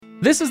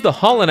This is the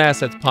Holland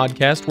Assets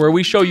podcast, where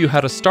we show you how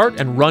to start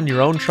and run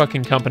your own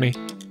trucking company.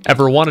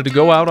 Ever wanted to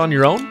go out on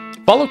your own?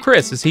 Follow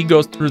Chris as he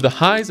goes through the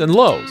highs and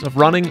lows of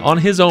running on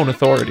his own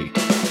authority.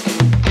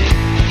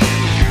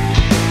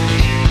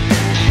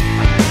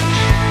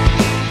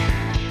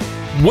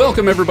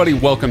 Welcome, everybody.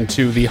 Welcome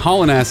to the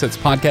Holland Assets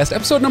podcast,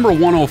 episode number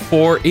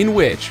 104, in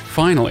which,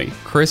 finally,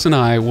 Chris and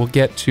I will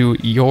get to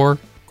your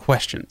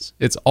questions.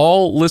 It's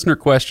all listener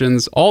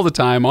questions all the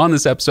time on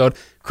this episode.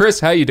 Chris,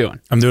 how you doing?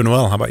 I'm doing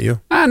well. How about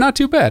you? Not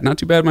too bad. Not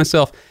too bad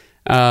myself.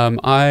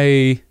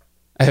 I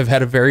have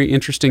had a very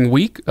interesting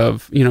week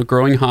of,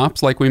 growing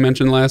hops, like we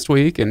mentioned last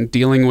week, and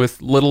dealing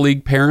with Little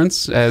League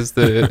parents as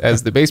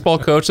the baseball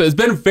coach. So it's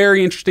been a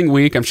very interesting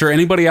week. I'm sure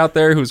anybody out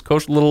there who's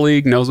coached Little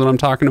League knows what I'm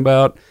talking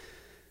about.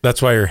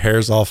 That's why your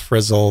hair's all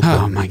frizzled.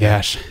 Oh my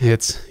gosh.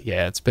 It's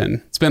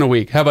been a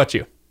week. How about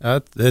you?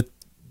 It's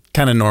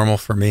kind of normal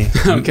for me.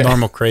 Okay.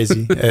 Normal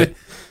crazy.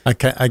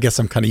 I guess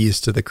I'm kind of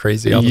used to the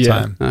crazy all the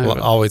time.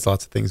 Always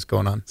lots of things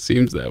going on.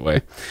 Seems that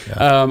way.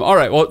 Yeah. All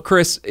right. Well,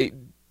 Chris,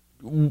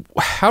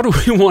 how do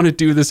we want to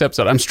do this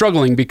episode? I'm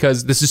struggling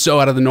because this is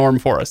so out of the norm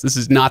for us. This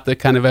is not the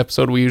kind of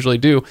episode we usually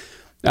do.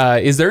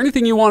 Is there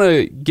anything you want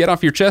to get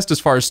off your chest as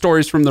far as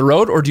stories from the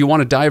road, or do you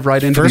want to dive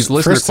right into these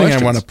listener questions? First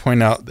thing I want to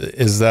point out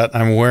is that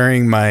I'm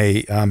wearing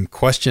my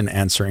question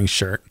answering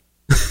shirt.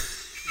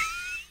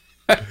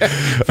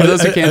 For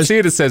those who can't see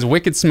it, it says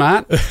 "Wicked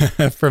Smart"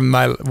 from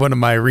one of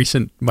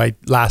my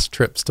last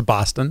trips to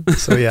Boston.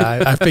 So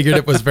yeah, I figured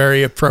it was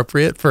very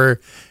appropriate for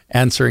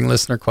answering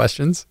listener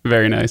questions.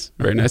 Very nice,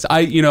 very nice.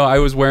 I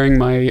was wearing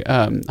my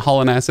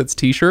Holland Assets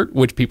T-shirt,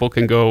 which people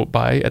can go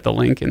buy at the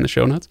link in the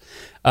show notes.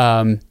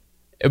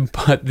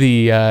 But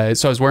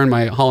so I was wearing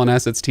my Holland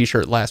Assets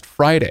T-shirt last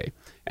Friday,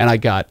 and I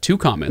got 2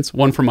 comments.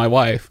 One from my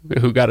wife,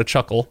 who got a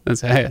chuckle and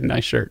said, "Hey,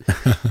 nice shirt."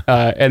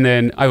 And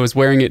then I was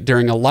wearing it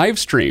during a live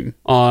stream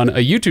on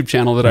a YouTube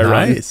channel that I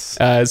run.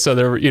 So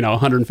there were,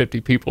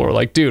 150 people were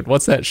like, "Dude,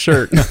 what's that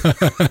shirt?"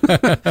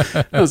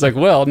 I was like,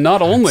 "Well,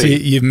 not only..." So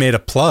you've made a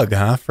plug,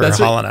 huh, for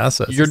Holland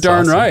Assets. You're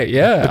darn awesome. Right,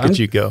 yeah. Look at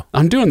you go.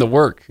 I'm doing the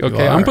work,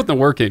 okay? I'm putting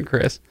the work in,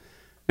 Chris.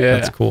 Yeah.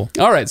 That's cool.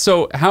 All right.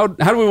 So how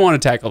do we want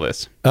to tackle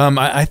this?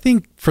 I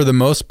think for the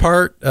most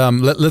part,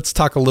 let's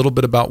talk a little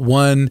bit about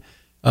one.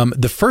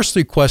 The first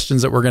 3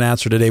 questions that we're going to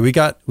answer today, we've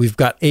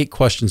got 8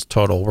 questions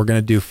total. We're going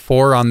to do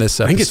 4 on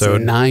this episode. I think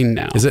it's 9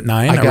 now. Is it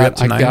 9? I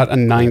got a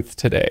 9th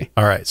today.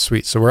 All right,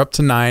 sweet. So we're up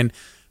to 9.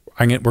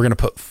 We're going to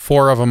put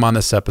 4 of them on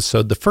this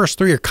episode. The first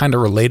 3 are kind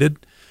of related.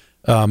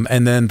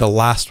 And then the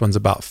last one's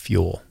about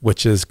fuel,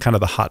 which is kind of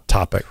the hot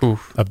topic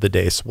of the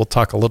day. So we'll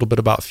talk a little bit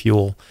about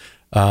fuel.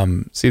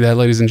 See that,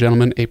 ladies and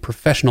gentlemen? A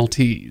professional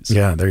tease.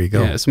 Yeah, there you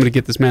go. Yeah, somebody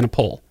get this man a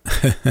poll.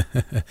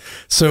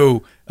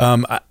 So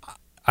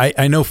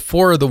I know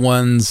 4 of the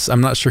ones,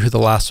 I'm not sure who the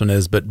last one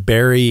is, but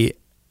Barry,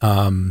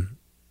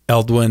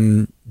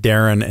 Eldwin,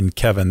 Darren, and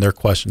Kevin, their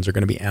questions are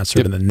going to be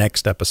answered in the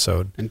next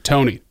episode. And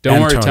Tony.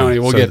 Don't worry, Tony.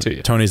 We'll get to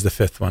you. Tony's the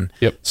 5th one.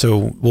 Yep.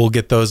 So we'll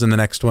get those in the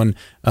next one.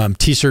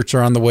 T-shirts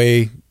are on the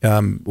way.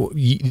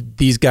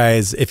 These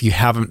guys, if you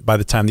haven't, by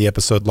the time the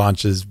episode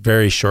launches,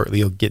 very shortly,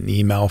 you'll get an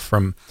email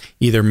from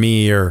either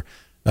me or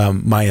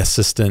my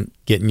assistant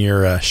getting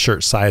your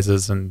shirt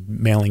sizes and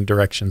mailing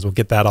directions. We'll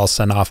get that all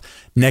sent off.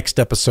 Next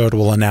episode,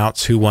 we'll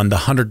announce who won the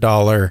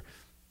 $100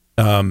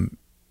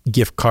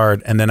 gift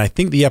card. And then I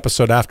think the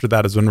episode after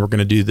that is when we're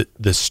going to do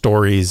the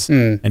stories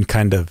and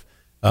kind of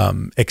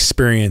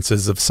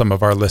experiences of some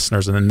of our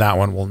listeners. And then that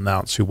one will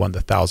announce who won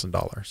the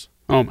 $1,000.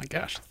 Oh my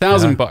gosh.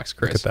 $1,000,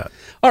 Chris. Look at that.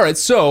 All right.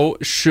 So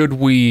should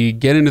we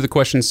get into the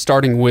questions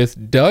starting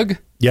with Doug?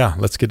 Yeah,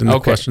 let's get into the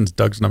questions.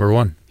 Doug's number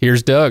 1.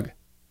 Here's Doug.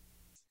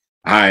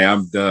 Hi,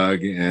 I'm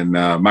Doug. And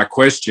my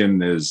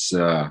question is,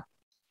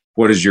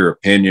 what is your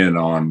opinion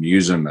on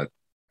using a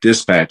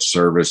dispatch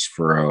service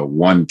for a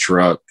one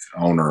truck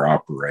owner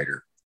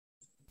operator?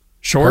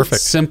 Short,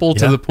 perfect, simple,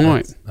 to the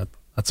point.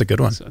 That's a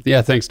good one. So,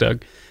 yeah, thanks,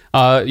 Doug.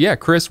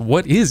 Chris,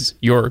 what is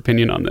your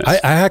opinion on this? I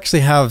actually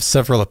have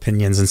several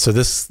opinions, and so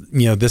this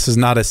is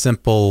not a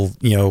simple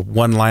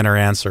one-liner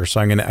answer.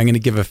 So I'm gonna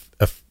give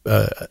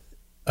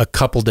a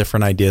couple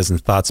different ideas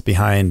and thoughts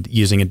behind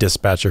using a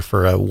dispatcher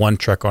for a one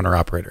truck owner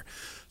operator.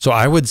 So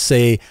I would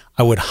say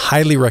I would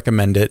highly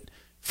recommend it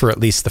for at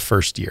least the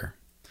first year.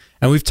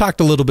 And we've talked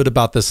a little bit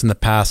about this in the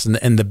past,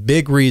 and the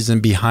big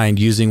reason behind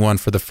using one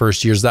for the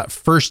first year is that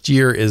first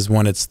year is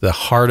when it's the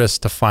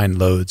hardest to find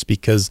loads,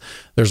 because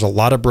there's a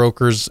lot of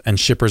brokers and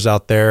shippers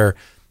out there,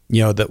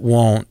 that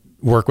won't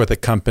work with a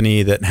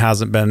company that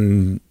hasn't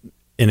been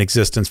in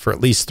existence for at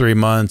least 3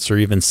 months or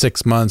even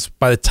 6 months.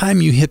 By the time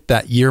you hit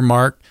that year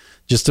mark,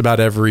 just about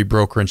every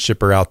broker and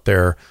shipper out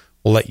there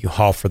will let you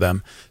haul for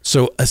them.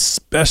 So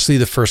especially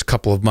the first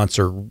couple of months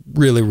are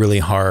really, really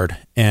hard.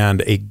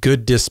 And a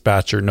good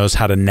dispatcher knows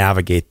how to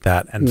navigate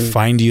that and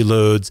find you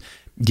loads,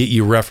 get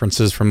you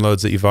references from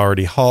loads that you've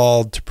already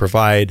hauled, to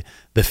provide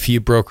the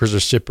few brokers or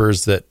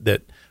shippers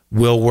that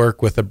will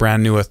work with a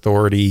brand new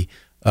authority,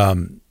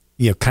 kind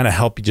of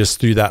help you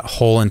just through that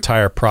whole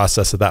entire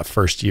process of that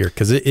first year.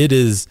 Because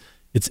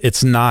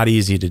it's not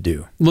easy to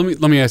do. Let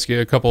me ask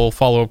you a couple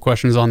follow-up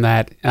questions on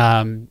that.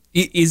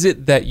 Is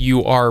it that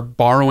you are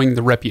borrowing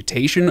the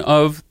reputation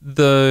of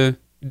the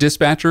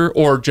dispatcher,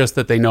 or just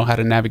that they know how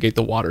to navigate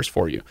the waters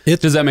for you?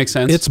 Does that make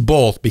sense? It's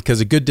both,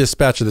 because a good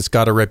dispatcher that's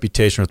got a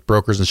reputation with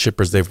brokers and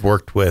shippers they've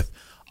worked with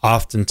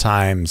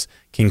oftentimes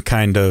can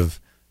kind of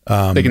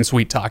they can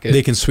sweet talk it.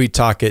 They can sweet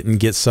talk it and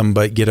get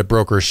a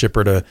broker or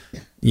shipper to,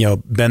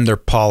 bend their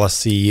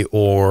policy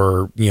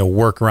or,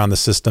 work around the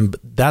system. But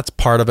that's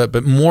part of it.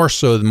 But more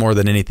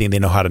than anything, they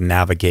know how to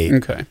navigate,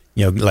 okay.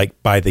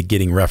 Like by the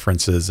getting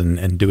references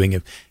and doing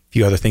a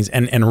few other things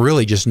and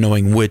really just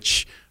knowing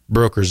which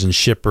brokers and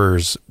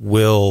shippers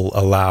will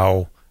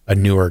allow a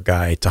newer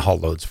guy to haul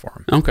loads for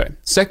them. Okay.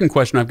 Second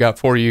question I've got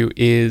for you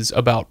is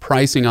about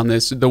pricing on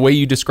this. The way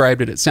you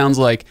described it, it sounds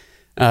like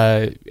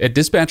a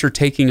dispatcher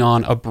taking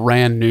on a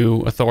brand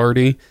new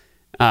authority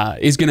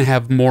is going to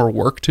have more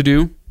work to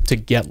do to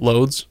get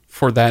loads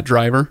for that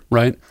driver,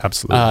 right?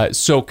 Absolutely.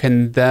 So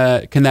can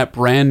that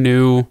brand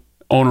new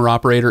owner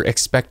operator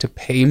expect to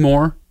pay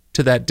more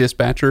to that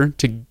dispatcher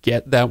to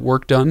get that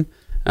work done?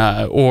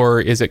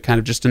 Or is it kind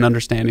of just an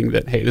understanding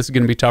that, hey, this is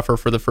going to be tougher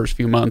for the first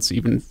few months,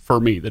 even for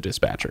me, the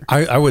dispatcher?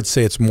 I would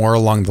say it's more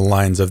along the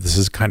lines of this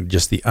is kind of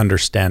just the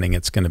understanding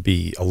it's going to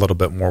be a little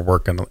bit more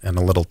work and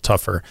a little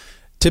tougher.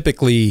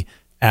 Typically,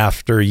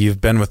 after you've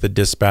been with a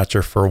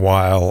dispatcher for a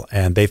while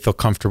and they feel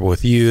comfortable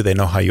with you, they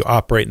know how you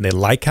operate and they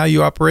like how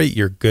you operate,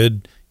 you're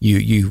good,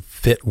 you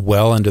fit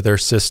well into their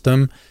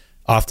system,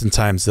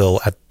 oftentimes they'll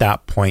at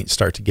that point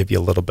start to give you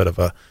a little bit of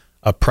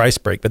a price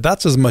break. But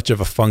that's as much of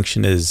a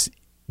function as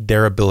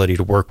their ability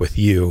to work with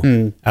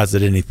you as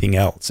at anything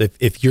else.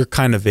 If you're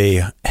kind of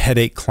a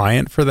headache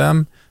client for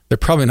them, they're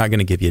probably not going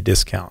to give you a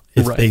discount.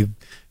 If they've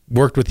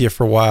worked with you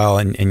for a while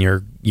and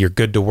you're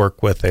good to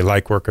work with, they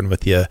like working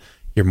with you,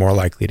 you're more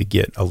likely to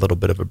get a little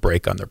bit of a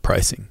break on their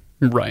pricing.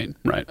 Right.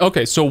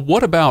 Okay. So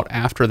what about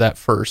after that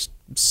first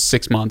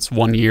 6 months,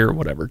 1 year,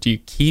 whatever? Do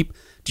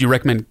you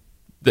recommend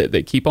that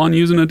they keep on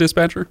using a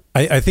dispatcher?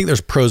 I think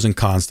there's pros and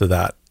cons to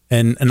that.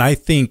 And I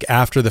think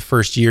after the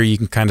first year, you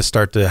can kind of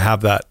start to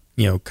have that,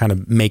 kind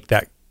of make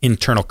that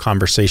internal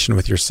conversation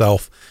with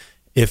yourself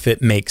if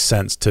it makes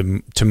sense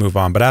to move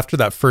on. But after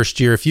that first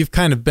year, if you've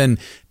kind of been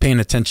paying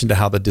attention to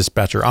how the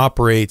dispatcher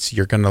operates,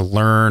 you're going to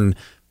learn,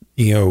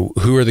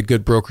 who are the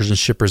good brokers and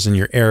shippers in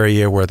your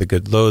area, where the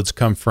good loads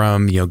come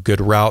from, good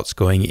routes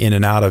going in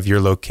and out of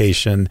your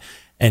location.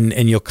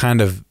 And you'll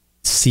kind of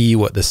see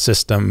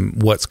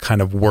what's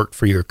kind of worked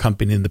for your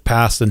company in the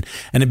past. And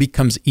it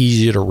becomes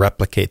easier to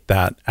replicate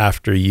that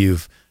after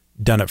you've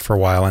done it for a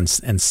while and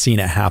seen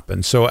it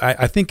happen. So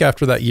I think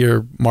after that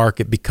year mark,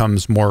 it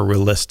becomes more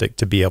realistic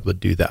to be able to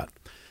do that.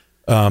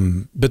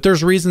 But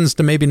there's reasons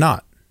to maybe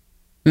not.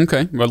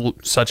 Okay. Well,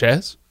 such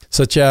as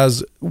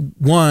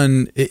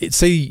one,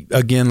 say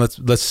again,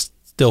 let's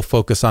still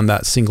focus on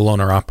that single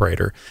owner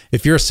operator.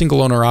 If you're a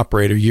single owner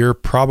operator, you're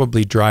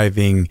probably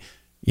driving,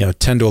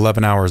 10 to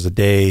 11 hours a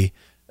day.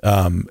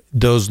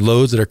 Those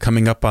loads that are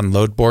coming up on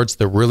load boards,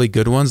 the really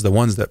good ones, the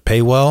ones that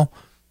pay well,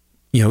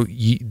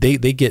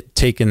 they get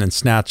taken and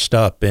snatched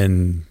up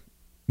in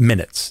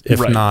minutes, if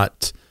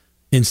not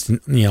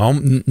instant,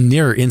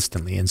 near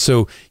instantly. And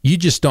so you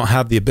just don't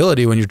have the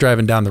ability when you're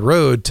driving down the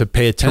road to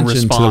pay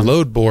attention to the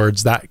load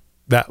boards that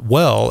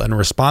well and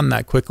respond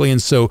that quickly.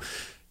 And so,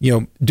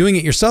 doing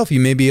it yourself, you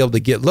may be able to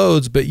get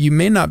loads, but you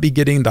may not be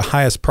getting the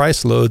highest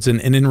price loads. And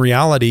in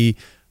reality,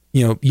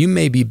 you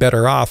may be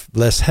better off,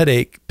 less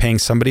headache, paying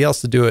somebody else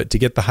to do it to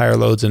get the higher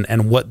loads.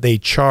 And what they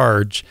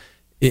charge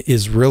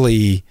is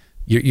really,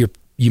 you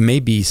may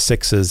be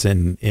sixes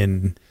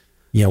in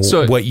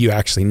so, what you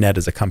actually net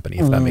as a company,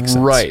 if that makes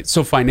sense. Right.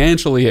 So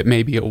financially, it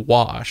may be a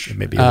wash.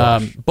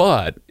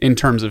 But in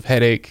terms of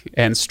headache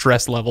and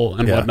stress level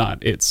and whatnot,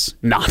 it's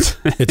not.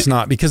 It's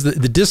not, because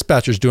the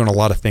dispatcher's doing a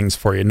lot of things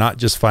for you, not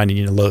just finding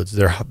you loads.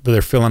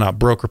 They're filling out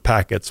broker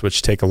packets,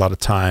 which take a lot of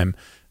time.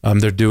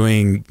 They're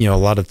doing, a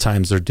lot of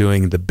times they're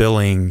doing the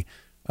billing,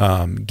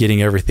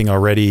 getting everything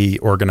already,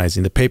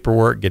 organizing the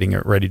paperwork, getting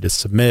it ready to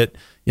submit.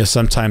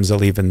 Sometimes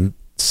they'll even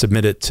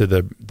submit it to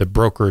the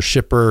broker or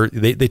shipper.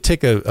 They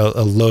take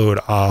a load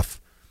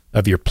off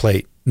of your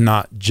plate,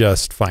 not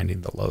just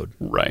finding the load.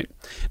 Right.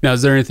 Now,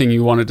 is there anything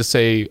you wanted to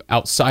say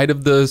outside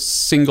of the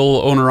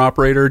single owner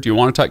operator? Do you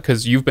want to talk,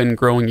 because you've been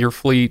growing your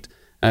fleet?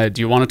 Do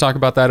you want to talk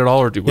about that at all,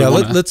 or do we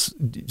let's.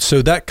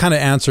 So that kind of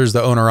answers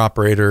the owner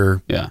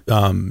operator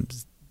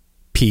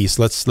piece.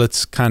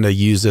 Let's kind of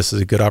use this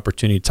as a good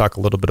opportunity to talk a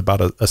little bit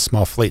about a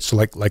small fleet. So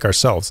like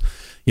ourselves,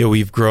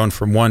 we've grown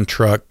from one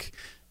truck.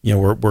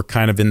 We're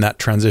kind of in that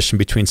transition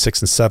between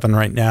 6 and 7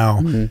 right now.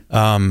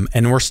 Mm-hmm.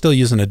 And we're still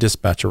using a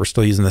dispatcher. We're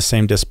still using the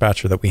same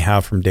dispatcher that we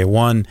have from day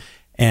one.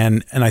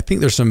 And I think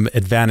there's some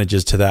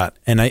advantages to that.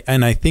 And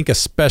I think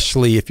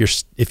especially if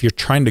you're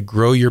trying to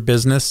grow your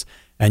business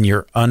and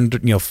you're under,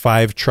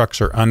 5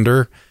 trucks or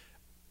under,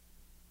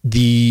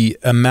 the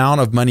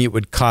amount of money it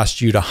would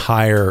cost you to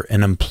hire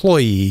an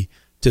employee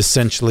to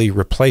essentially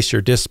replace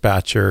your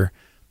dispatcher,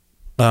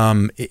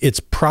 it's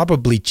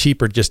probably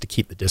cheaper just to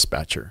keep the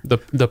dispatcher,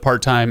 the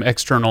part-time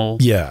external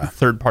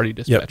third-party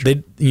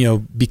dispatcher.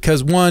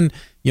 Because one,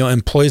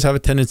 employees have a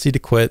tendency to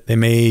quit. They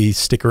may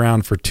stick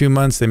around for 2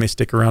 months. They may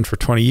stick around for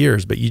 20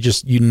 years, but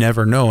you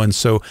never know. And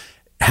so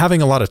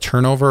having a lot of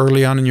turnover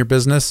early on in your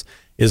business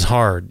is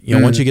hard.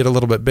 Once you get a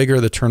little bit bigger,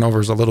 the turnover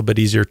is a little bit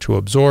easier to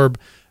absorb.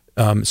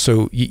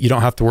 So you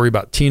don't have to worry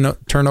about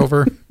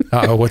turnover.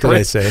 What did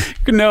I say?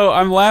 No,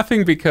 I'm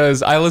laughing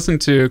because I listen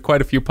to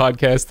quite a few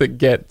podcasts that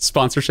get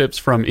sponsorships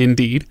from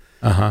Indeed.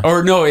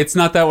 Or no, it's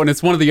not that one.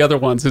 It's one of the other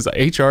ones. Is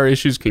HR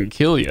issues can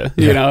kill you,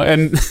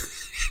 and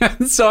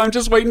so I'm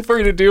just waiting for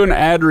you to do an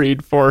ad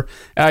read for,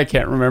 I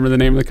can't remember the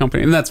name of the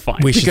company, and that's fine.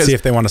 We should see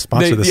if they want to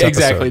sponsor this episode.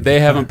 Exactly. They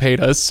haven't paid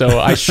us, so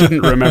I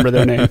shouldn't remember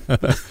their name.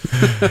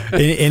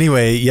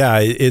 Anyway, yeah,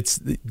 it's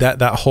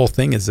that whole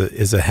thing is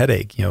a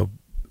headache,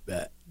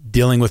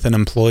 dealing with an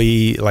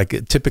employee,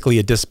 like typically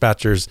a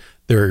dispatcher's,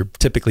 they're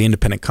typically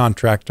independent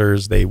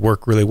contractors. They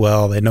work really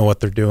well. They know what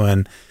they're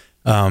doing.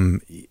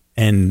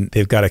 And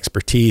they've got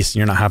expertise, and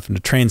you're not having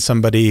to train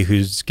somebody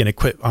who's going to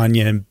quit on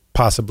you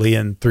possibly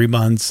in 3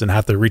 months and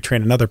have to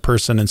retrain another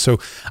person. And so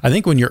I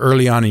think when you're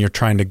early on and you're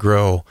trying to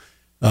grow,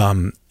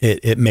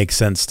 it makes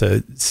sense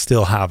to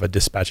still have a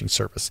dispatching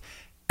service.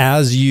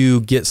 As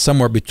you get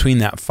somewhere between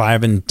that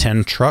 5 and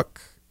 10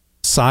 truck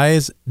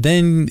size,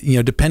 then,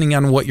 depending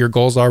on what your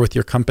goals are with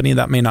your company,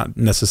 that may not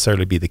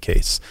necessarily be the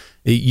case.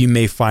 You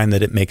may find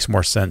that it makes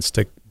more sense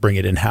to bring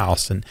it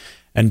in-house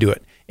and do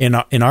it. In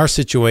our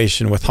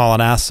situation with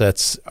Holland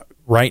Assets,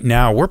 right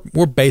now,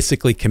 we're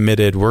basically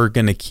committed. We're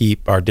going to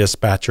keep our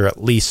dispatcher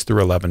at least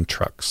through 11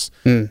 trucks.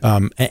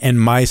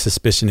 And my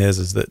suspicion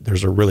is that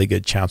there's a really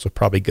good chance we'll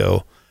probably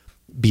go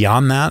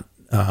beyond that.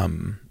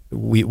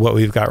 What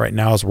we've got right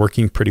now is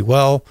working pretty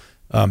well.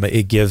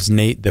 It gives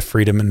Nate the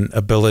freedom and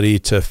ability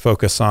to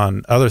focus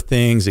on other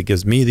things. It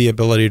gives me the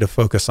ability to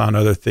focus on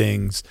other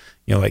things,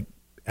 like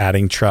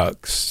adding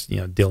trucks,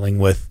 dealing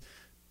with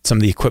some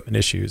of the equipment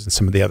issues and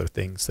some of the other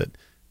things that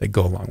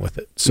go along with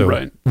it. So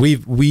right.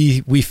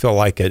 we feel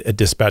like a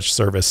dispatch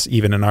service,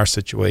 even in our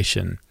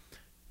situation,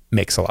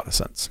 makes a lot of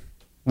sense.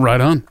 Right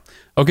on.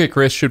 Okay,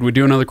 Chris, should we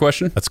do another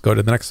question? Let's go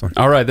to the next one.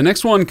 All right. The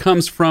next one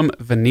comes from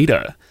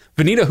Vanita.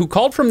 Vanita, who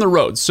called from the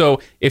road.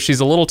 So if she's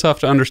a little tough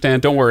to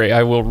understand, don't worry.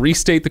 I will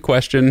restate the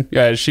question.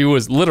 She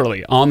was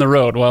literally on the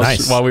road while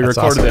we recorded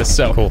awesome. this.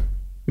 So, cool.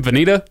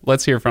 Vanita,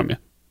 let's hear from you.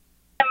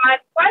 My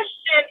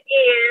question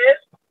is,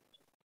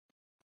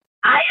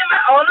 I am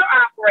an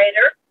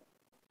owner-operator,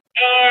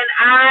 and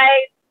I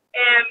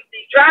am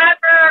the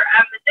driver,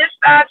 I'm the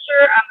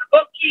dispatcher, I'm the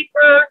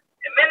bookkeeper,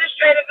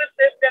 administrative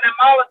assistant, I'm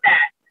all of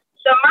that.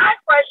 So my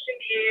question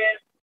is,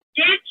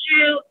 did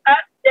you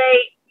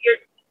update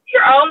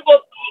your own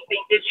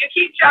bookkeeping? Did you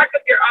keep track of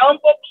your own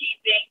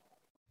bookkeeping?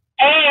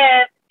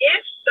 And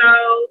if so,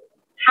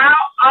 how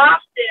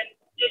often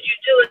did you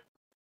do a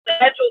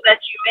schedule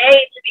that you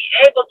made to be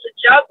able to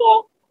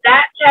juggle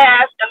that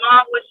task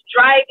along with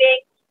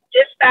driving,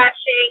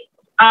 dispatching?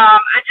 I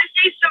just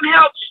need some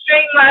help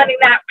streamlining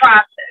that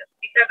process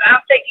because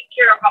I'm taking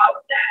care of all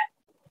of that.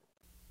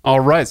 All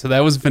right, so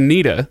that was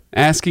Vanita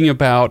asking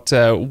about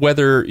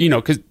whether,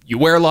 because you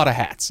wear a lot of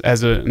hats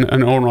as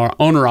an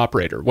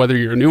owner-operator, whether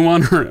you're a new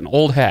one or an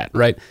old hat,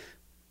 right,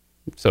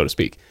 so to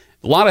speak.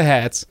 A lot of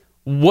hats.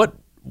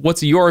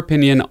 What's your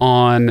opinion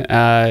on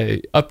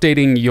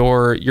updating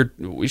your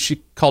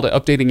she called it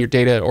updating your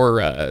data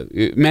or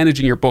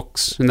managing your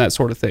books and that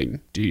sort of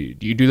thing? Do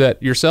you do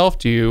that yourself?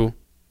 Do you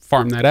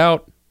farm that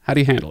out? How do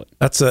you handle it?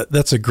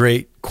 That's a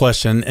great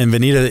question. And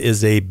Vanita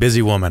is a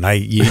busy woman.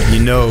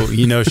 You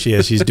know she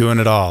is. She's doing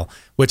it all,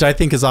 which I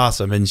think is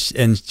awesome. And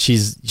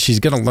she's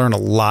going to learn a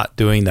lot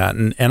doing that.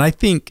 And I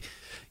think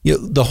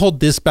the whole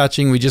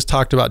dispatching, we just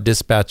talked about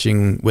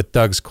dispatching with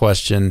Doug's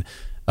question.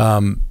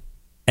 And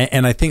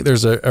I think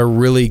there's a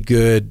really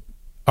good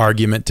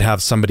argument to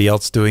have somebody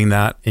else doing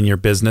that in your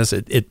business.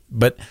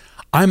 But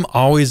I'm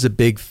always a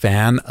big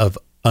fan of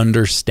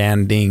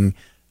understanding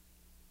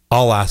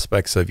all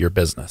aspects of your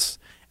business.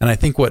 And I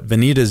think what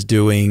Vanita's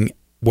doing,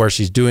 where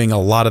she's doing a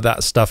lot of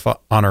that stuff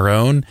on her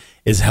own,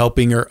 is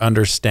helping her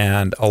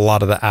understand a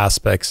lot of the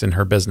aspects in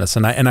her business.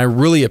 And I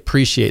really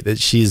appreciate that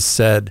she's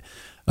said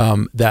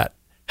that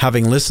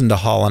having listened to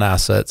Holland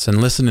Assets and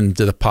listening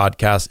to the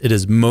podcast, it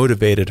has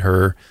motivated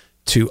her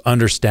to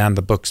understand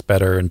the books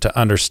better and to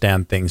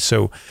understand things.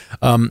 So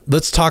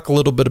let's talk a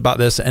little bit about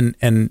this.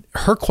 And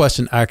her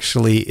question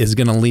actually is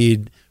going to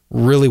lead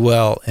really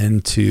well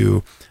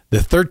into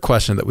the third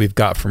question that we've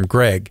got from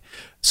Greg.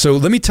 So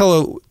let me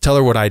tell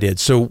her what I did.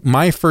 So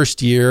my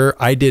first year,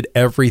 I did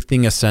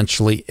everything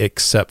essentially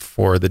except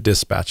for the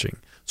dispatching.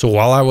 So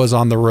while I was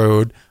on the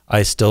road,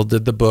 I still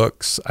did the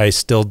books. I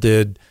still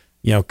did,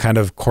 kind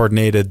of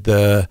coordinated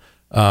the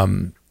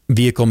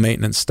vehicle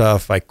maintenance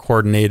stuff. I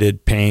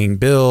coordinated paying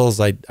bills.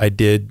 I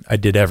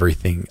did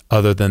everything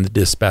other than the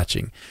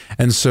dispatching.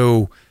 And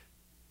so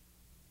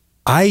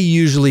I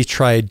usually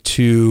tried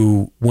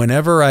to,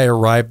 whenever I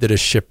arrived at a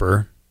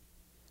shipper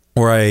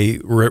or I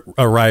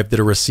arrived at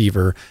a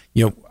receiver,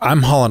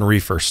 I'm hauling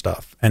reefer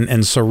stuff.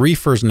 And so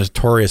reefer is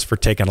notorious for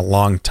taking a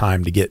long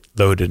time to get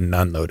loaded and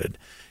unloaded.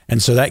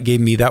 And so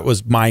that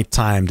was my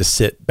time to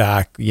sit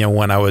back,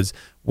 when I was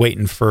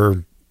waiting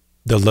for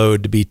the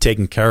load to be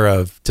taken care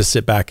of to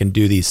sit back and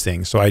do these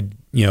things. So I,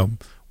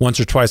 once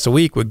or twice a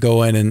week would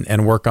go in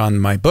and work on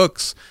my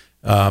books.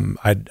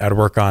 I'd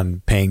work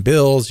on paying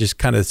bills, just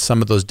kind of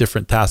some of those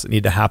different tasks that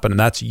need to happen. And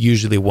that's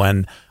usually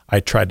when I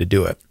tried to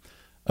do it.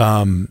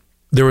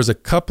 There was a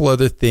couple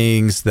other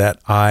things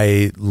that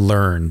I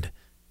learned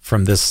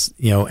from this,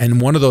 and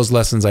one of those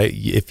lessons,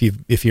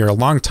 if you're a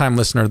longtime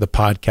listener to the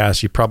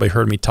podcast, you probably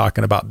heard me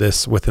talking about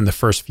this within the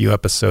first few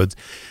episodes.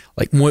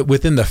 Like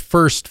within the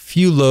first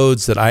few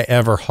loads that I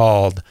ever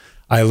hauled,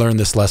 I learned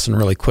this lesson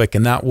really quick.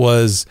 And that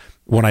was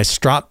when I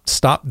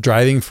stopped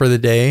driving for the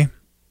day,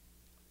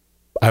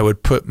 I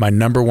would put my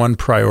number one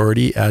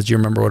priority, as you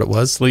remember what it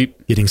was?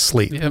 Sleep. Getting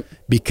sleep. Yep.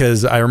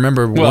 Because I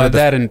remember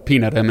that and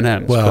peanut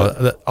M&Ms.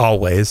 Well,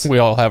 always. We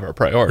all have our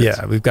priorities.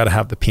 Yeah, we've got to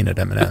have the peanut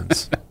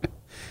M&Ms.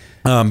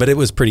 But it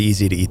was pretty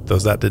easy to eat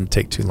those. That didn't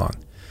take too long.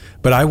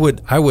 But I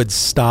would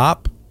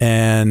stop,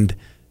 and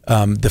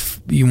one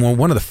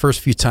of the first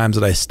few times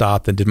that I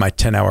stopped and did my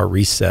 10-hour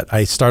reset,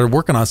 I started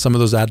working on some of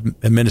those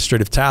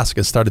administrative tasks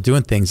and started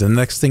doing things. And the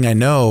next thing I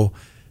know,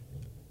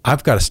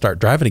 I've got to start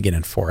driving again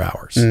in 4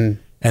 hours.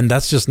 And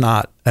that's just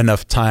not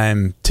enough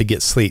time to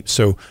get sleep.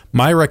 So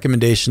my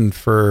recommendation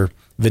for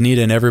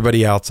Vanita and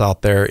everybody else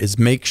out there is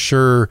make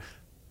sure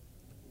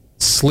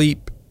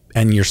sleep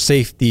and your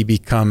safety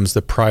becomes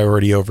the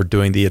priority over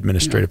doing the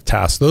administrative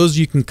tasks. Those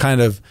you can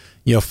kind of,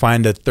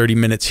 find at 30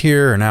 minutes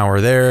here, an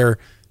hour there,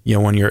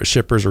 when you're at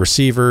shippers or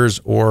receivers,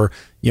 or,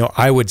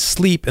 I would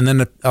sleep. And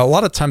then a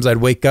lot of times I'd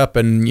wake up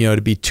and,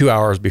 it'd be 2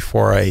 hours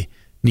before I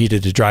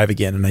needed to drive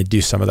again. And I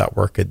do some of that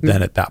work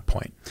then at that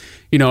point.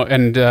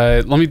 And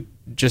let me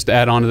just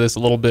add on to this a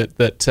little bit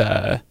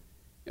that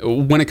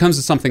when it comes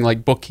to something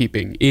like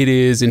bookkeeping, it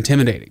is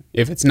intimidating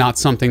if it's not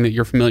something that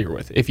you're familiar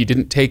with. If you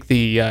didn't take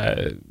the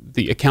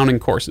accounting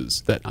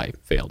courses that I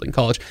failed in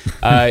college,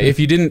 if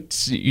you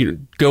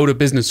didn't go to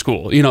business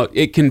school,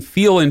 it can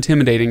feel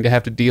intimidating to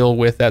have to deal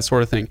with that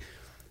sort of thing.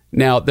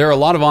 Now, there are a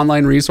lot of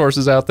online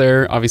resources out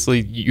there.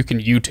 Obviously, you can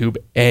YouTube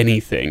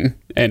anything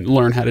and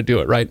learn how to do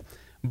it, right?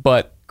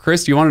 But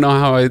Chris, do you want to know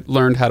how I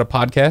learned how to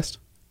podcast?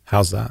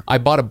 How's that? I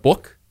bought a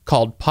book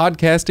called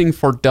Podcasting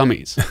for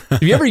Dummies.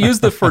 Have you ever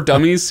used the For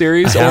Dummies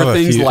series or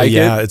things like it?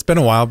 Yeah, it's been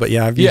a while, but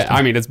yeah, I've used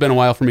it. It's been a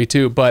while for me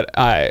too, but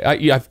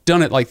I've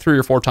done it like 3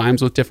 or 4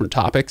 times with different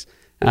topics,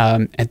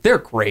 and they're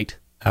great.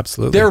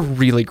 Absolutely. They're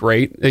really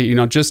great.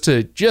 Just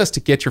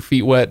to get your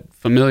feet wet,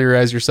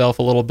 familiarize yourself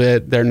a little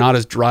bit. They're not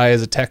as dry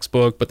as a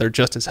textbook, but they're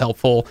just as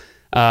helpful.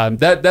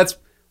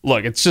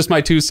 Look, it's just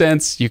my 2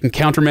 cents. You can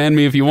countermand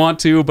me if you want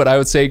to, but I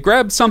would say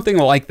grab something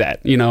like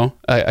that,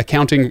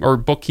 accounting or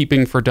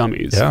bookkeeping for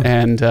dummies. Yeah.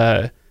 And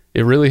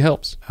it really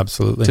helps.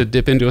 Absolutely. To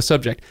dip into a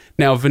subject.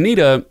 Now,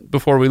 Vanita,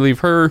 before we leave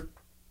her,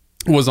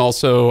 was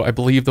also, I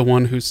believe, the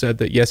one who said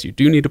that, yes, you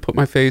do need to put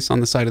my face on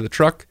the side of the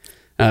truck.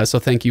 So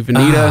thank you,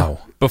 Vanita. Wow.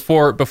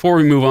 Before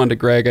we move on to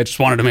Greg, I just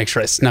wanted to make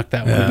sure I snuck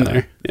that one in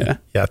there. Yeah.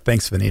 Yeah,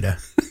 thanks, Vanita.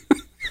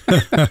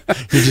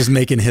 You're just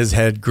making his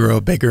head grow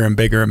bigger and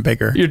bigger and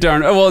bigger. You're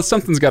darn. Well,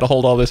 something's got to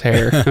hold all this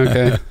hair.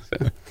 Okay.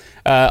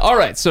 All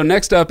right. So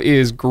next up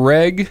is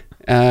Greg.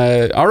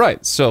 All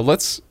right. So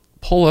let's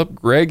pull up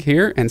Greg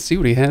here and see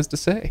what he has to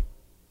say.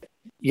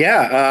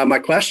 Yeah. My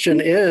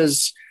question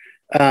is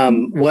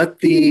what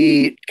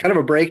the kind of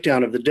a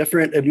breakdown of the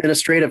different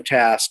administrative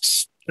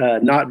tasks,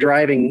 not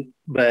driving,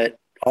 but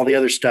all the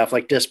other stuff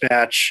like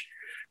dispatch,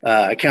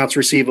 accounts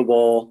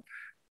receivable,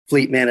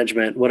 fleet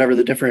management, whatever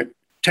the different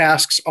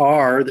tasks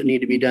are that need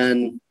to be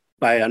done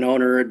by an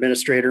owner,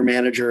 administrator,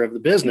 manager of the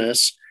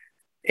business,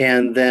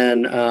 and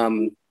then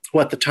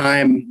what the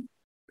time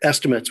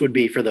estimates would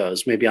be for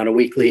those, maybe on a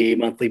weekly,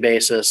 monthly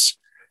basis,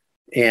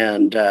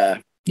 and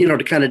to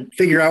kind of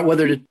figure out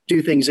whether to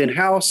do things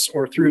in-house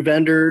or through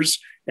vendors,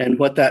 and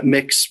what that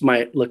mix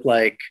might look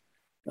like,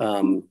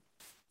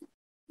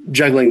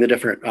 juggling the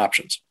different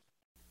options.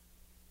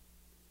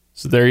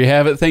 So there you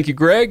have it. Thank you,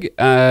 Greg.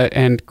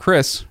 And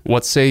Chris,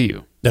 what say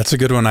you? That's a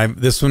good one.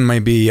 This one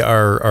might be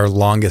our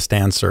longest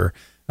answer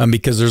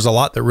because there's a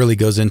lot that really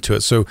goes into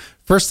it. So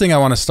first thing I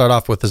want to start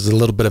off with is a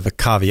little bit of a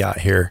caveat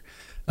here.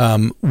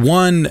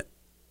 One,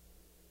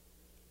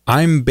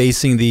 I'm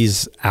basing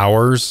these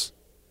hours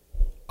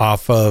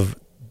off of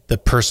the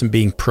person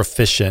being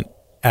proficient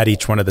at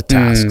each one of the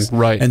tasks.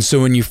 Right. And so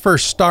when you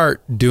first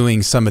start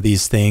doing some of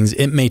these things,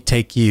 it may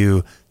take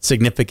you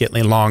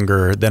significantly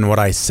longer than what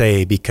I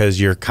say because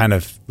you're kind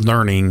of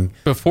learning.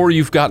 Before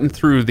you've gotten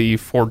through the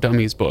For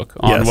Dummies book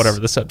on whatever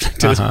the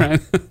subject is, right?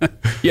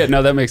 Yeah,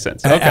 no, that makes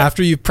sense. Okay.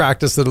 After you've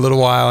practiced it a little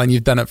while and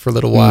you've done it for a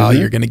little while,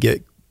 you're going to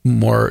get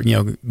more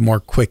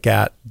quick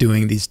at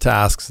doing these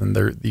tasks, and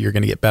you're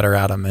going to get better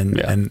at them,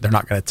 and they're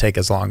not going to take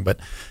as long. But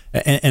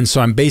and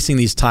so I'm basing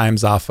these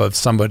times off of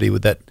somebody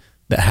that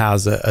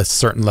has a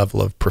certain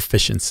level of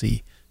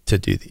proficiency to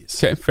do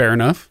these. Okay, fair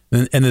enough.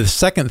 And the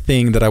second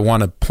thing that I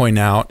want to point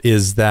out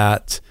is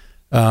that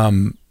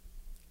I'm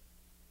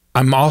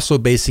also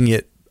basing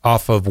it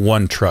off of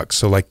one truck.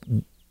 So like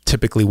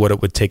typically what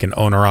it would take an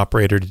owner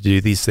operator to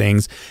do these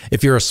things.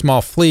 If you're a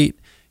small fleet,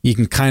 you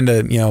can kind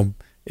of,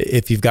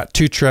 if you've got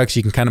 2 trucks,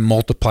 you can kind of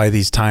multiply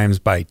these times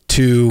by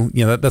 2.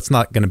 You know, that's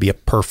not going to be a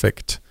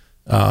perfect,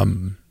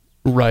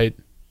 right.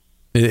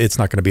 It's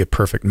not going to be a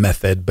perfect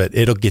method, but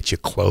it'll get you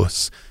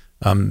close.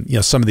 You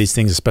know, some of these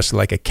things, especially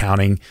like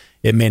accounting,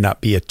 it may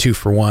not be a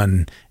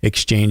 2-for-1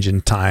 exchange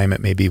in time.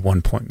 It may be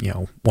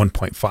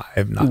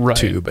 1.5, not right.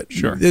 2, but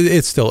sure.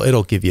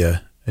 It'll give you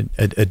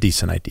a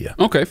decent idea.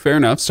 Okay, fair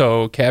enough.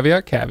 So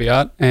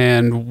caveat.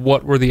 And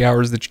what were the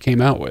hours that you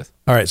came out with?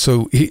 All right,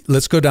 so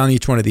let's go down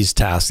each one of these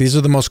tasks. These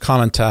are the most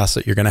common tasks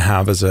that you're going to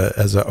have as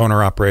a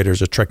owner operator,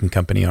 as a trucking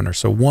company owner.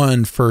 So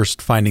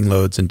first, finding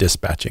loads and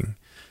dispatching.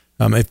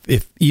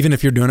 Even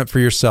if you're doing it for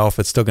yourself,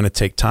 it's still going to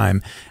take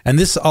time. And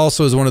this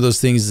also is one of those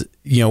things,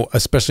 you know,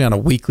 especially on a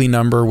weekly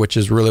number, which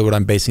is really what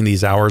I'm basing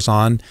these hours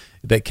on,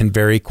 that can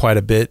vary quite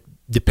a bit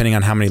depending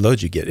on how many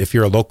loads you get. If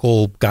you're a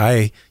local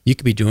guy, you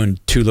could be doing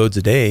 2 loads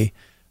a day,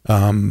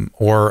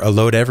 or a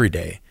load every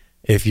day.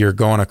 If you're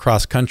going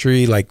across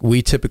country, like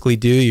we typically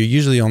do, you're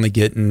usually only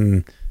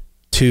getting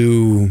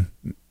 2,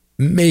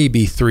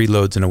 maybe 3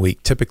 loads in a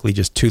week, typically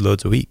just 2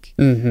 loads a week.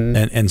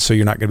 Mm-hmm. And so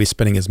you're not going to be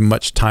spending as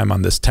much time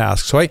on this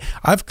task. So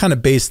I've kind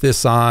of based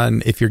this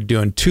on, if you're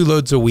doing 2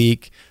 loads a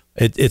week,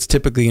 it's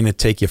typically going to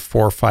take you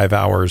 4 or 5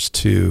 hours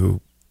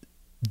to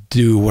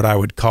do what I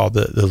would call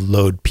the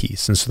load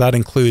piece. And so that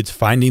includes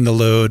finding the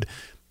load,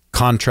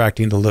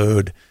 contracting the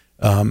load.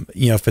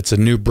 You know, if it's a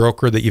new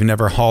broker that you've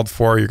never hauled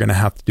for, you're going to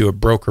have to do a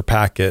broker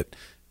packet.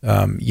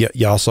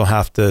 You also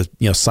have to,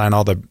 you know, sign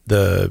all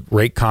the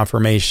rate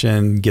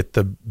confirmation, get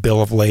the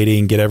bill of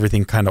lading, get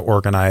everything kind of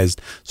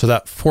organized. So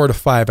that 4 to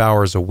 5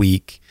 hours a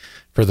week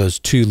for those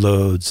 2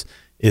 loads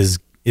is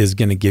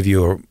going to give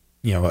you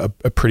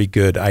a pretty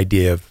good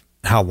idea of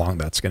how long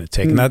that's going to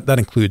take. And that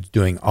includes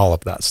doing all of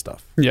that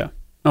stuff. Yeah.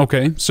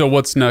 Okay. So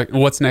what's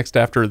next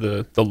after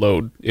the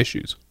load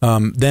issues?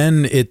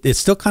 Then it's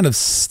still kind of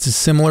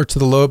similar to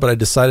the load, but I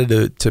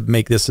decided to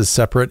make this as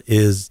separate,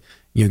 is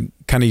kind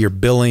of your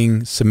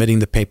billing, submitting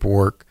the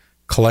paperwork,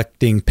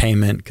 collecting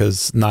payment,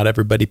 because not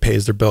everybody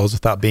pays their bills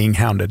without being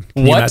hounded.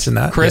 Can you imagine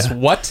that? Chris, yeah.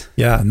 What?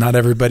 Yeah, not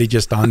everybody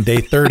just on day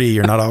 30.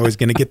 You're not always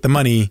going to get the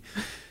money.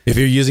 If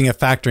you're using a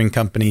factoring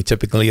company,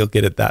 typically you'll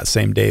get it that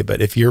same day.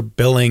 But if you're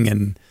billing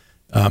and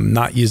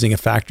not using a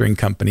factoring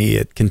company,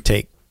 it can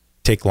take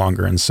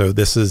longer. And so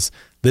this is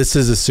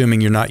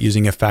assuming you're not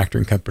using a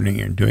factoring company and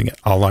you're doing it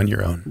all on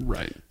your own.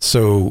 Right.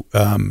 So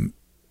 2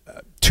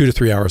 to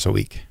 3 hours a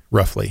week,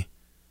 roughly.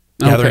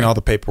 Gathering all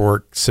the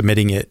paperwork,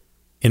 submitting it,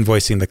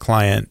 invoicing the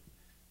client,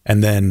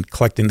 and then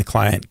collecting the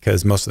client,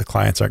 because most of the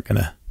clients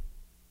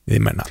they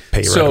might not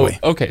pay right away.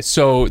 Okay,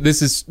 so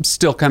this is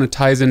still kind of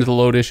ties into the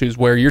load issues,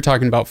 where you're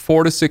talking about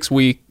 4 to 6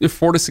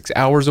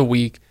 hours a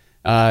week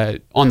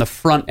on the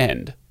front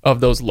end of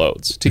those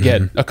loads to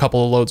get a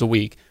couple of loads a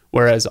week.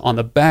 Whereas on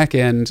the back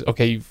end,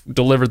 okay, you've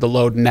delivered the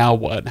load, now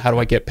what? How do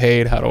I get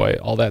paid?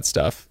 all that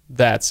stuff?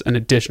 That's an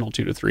additional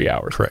 2 to 3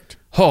 hours. Correct.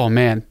 Oh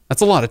man,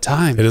 that's a lot of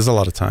time. It is a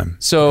lot of time.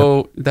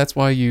 So that's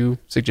why you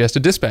suggest a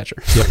dispatcher.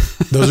 Yep.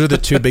 Those are the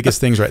 2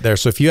 biggest things right there.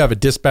 So if you have a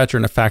dispatcher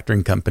and a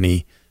factoring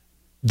company,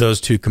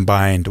 those 2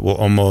 combined will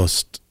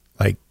almost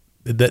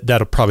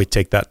that'll probably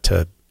take that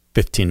to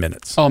 15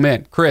 minutes. Oh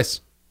man,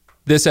 Chris,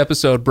 this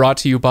episode brought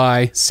to you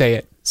by Say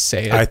It.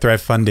 I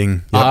Thrive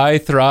Funding. Yep. I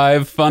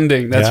Thrive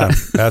Funding.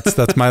 That's right.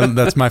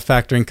 that's my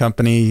factoring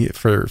company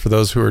for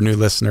those who are new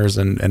listeners,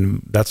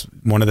 and that's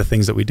one of the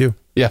things that we do.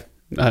 Yeah.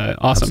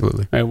 Awesome.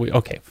 Absolutely.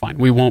 Okay, fine.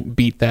 We won't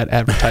beat that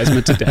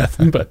advertisement to death.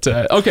 But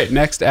okay,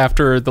 next,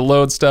 after the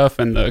load stuff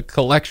and the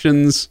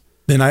collections,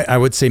 then I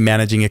would say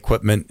managing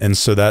equipment, and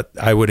so that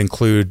I would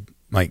include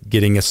like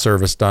getting a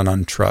service done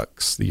on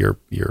trucks, your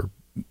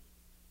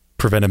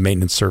preventive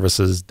maintenance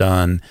services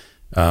done,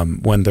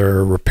 when there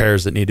are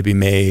repairs that need to be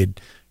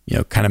made,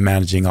 kind of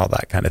managing all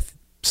that kind of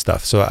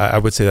stuff. So I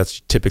would say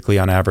that's typically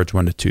on average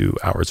 1 to 2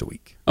 hours a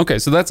week. Okay,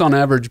 so that's on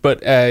average. But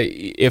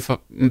if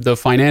the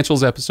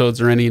financials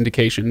episodes are any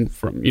indication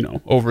from,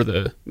 over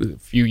the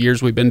few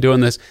years we've been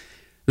doing this,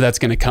 that's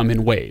going to come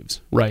in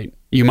waves, right?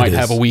 You might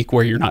have a week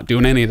where you're not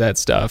doing any of that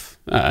stuff,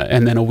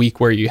 and then a week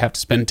where you have to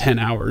spend 10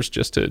 hours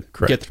just to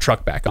get the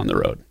truck back on the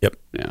road. Yep.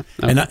 Yeah.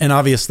 Okay. And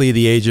obviously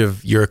the age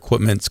of your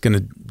equipment's going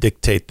to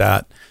dictate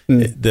that.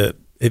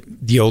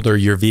 The older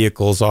your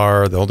vehicles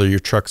are, the older your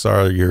trucks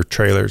are, your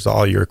trailers,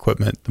 all your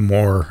equipment, the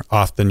more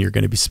often you're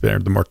going to be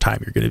spending, the more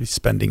time you're going to be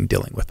spending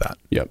dealing with that.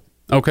 Yep.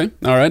 Okay.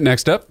 All right.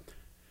 Next up.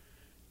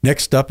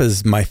 Next up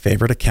is my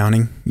favorite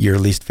accounting, your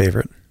least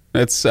favorite.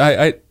 It's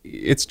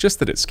just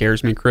that it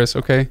scares me, Chris.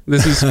 Okay.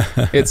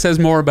 It says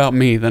more about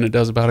me than it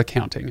does about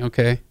accounting.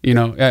 Okay.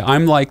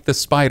 I'm like the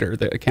spider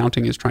that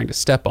accounting is trying to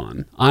step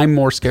on. I'm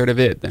more scared of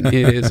it than it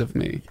is of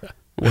me. Yeah.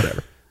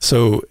 Whatever.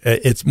 So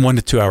it's 1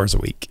 to 2 hours a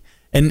week.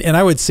 And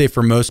I would say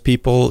for most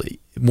people,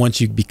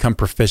 once you become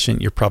proficient,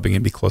 you're probably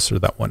going to be closer to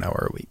that 1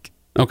 hour a week.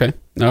 Okay.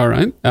 All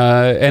right.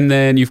 And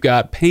then you've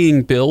got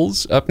paying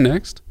bills up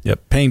next.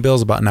 Yep. Paying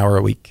bills about an hour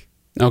a week.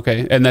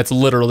 Okay. And that's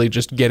literally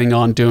just getting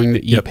on doing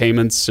the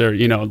e-payments or,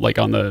 like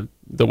on the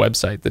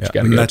website that you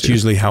got to go to. That's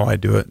usually how I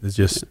do it. It's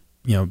just,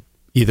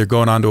 either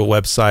going onto a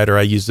website, or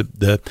I use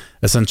the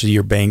essentially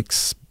your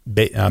bank's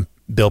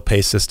bill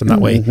pay system. That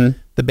way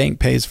the bank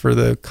pays for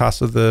the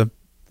cost of the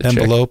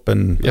envelope check.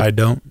 And I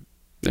don't.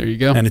 There you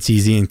go. And it's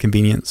easy and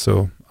convenient.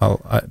 So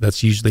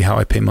that's usually how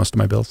I pay most of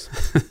my bills.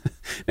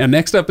 Now,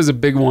 next up is a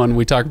big one.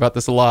 We talk about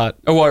this a lot.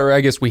 Or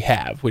I guess we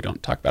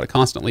don't talk about it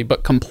constantly,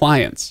 but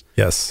compliance.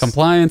 Yes.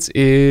 Compliance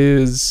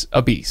is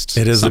a beast.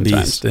 It is sometimes. A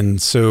beast.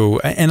 And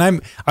so,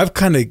 I've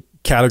kind of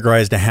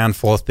categorized a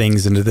handful of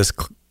things into this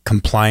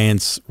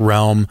compliance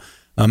realm.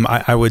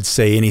 I would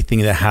say anything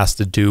that has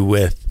to do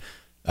with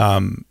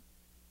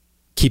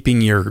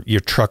keeping your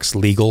trucks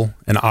legal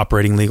and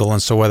operating legal.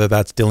 And so whether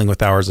that's dealing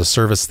with hours of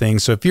service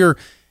things. So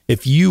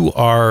if you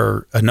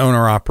are an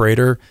owner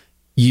operator,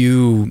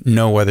 you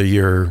know whether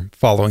you're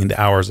following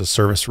the hours of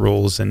service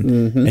rules,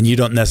 and you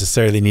don't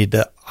necessarily need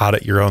to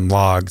audit your own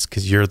logs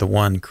because you're the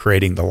one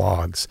creating the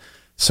logs.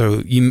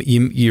 So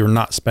you're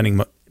not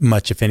spending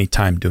much, if any,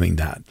 time doing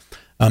that.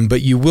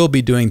 But you will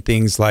be doing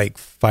things like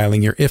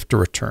filing your IFTA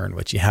return,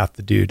 which you have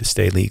to do to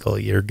stay legal.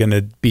 You're going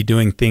to be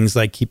doing things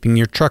like keeping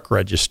your truck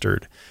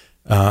registered,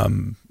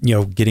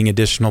 getting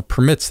additional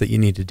permits that you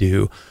need to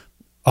do,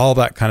 all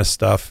that kind of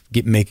stuff,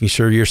 making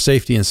sure your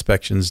safety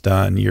inspection's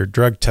done, your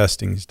drug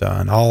testing's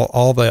done,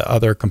 all the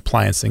other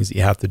compliance things that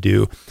you have to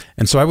do.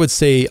 And so I would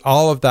say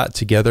all of that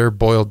together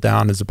boiled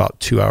down is about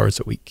 2 hours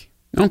a week.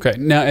 Okay.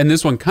 Now, and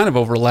this one kind of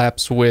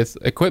overlaps with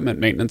equipment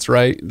maintenance,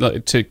 right?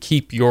 To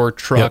keep your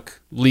truck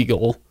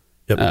legal.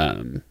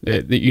 Yep.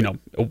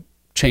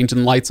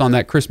 Changing lights on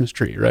that Christmas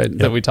tree, right? Yep.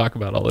 That we talk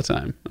about all the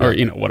time, or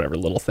whatever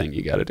little thing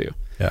you got to do.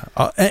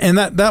 Yeah, and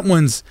that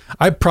one's,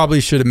 I probably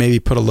should have maybe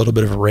put a little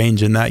bit of a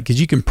range in that, because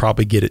you can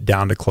probably get it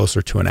down to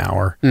closer to an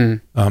hour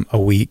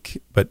a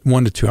week, but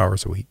 1 to 2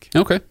 hours a week.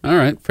 Okay, all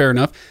right, fair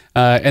enough.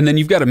 And then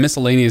you've got a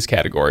miscellaneous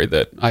category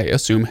that I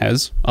assume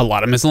has a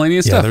lot of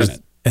miscellaneous stuff in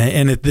it.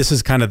 And this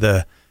is kind of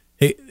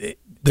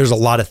there's a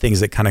lot of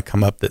things that kind of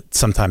come up that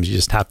sometimes you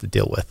just have to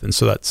deal with, and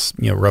so that's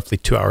roughly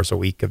 2 hours a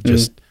week of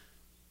just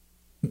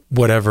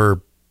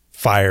whatever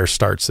fire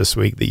starts this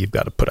week that you've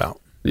got to put out.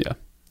 Yeah.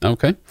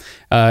 Okay.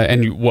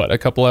 And a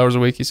couple hours a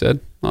week you said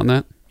on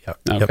that? Yep.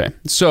 Okay. Yep.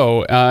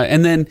 So,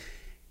 and then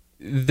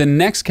the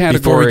next category.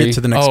 Before we get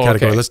to the next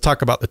category, let's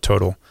talk about the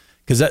total.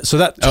 Because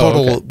that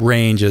total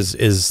range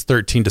is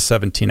 13 to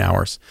 17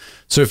 hours.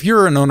 So if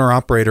you're an owner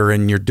operator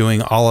and you're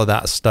doing all of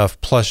that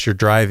stuff, plus you're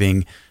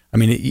driving, I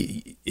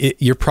mean,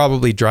 you're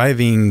probably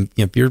driving,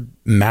 if you're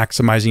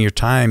maximizing your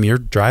time, you're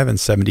driving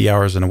 70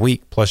 hours in a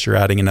week, plus you're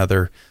adding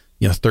another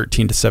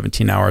 13 to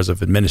 17 hours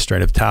of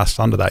administrative tasks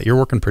onto that. You're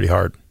working pretty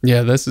hard.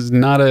 Yeah, this is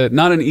not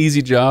an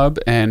easy job.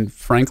 And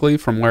frankly,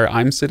 from where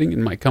I'm sitting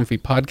in my comfy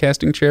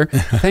podcasting chair,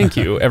 thank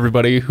you,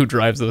 everybody who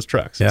drives those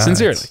trucks. Yeah,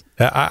 sincerely.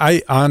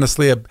 I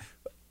honestly,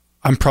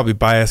 I'm probably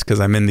biased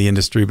because I'm in the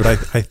industry, but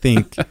I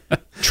think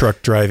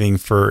truck driving,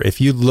 if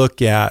you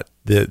look at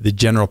the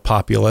general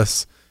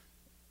populace,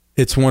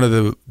 it's one of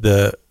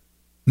the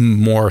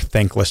more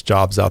thankless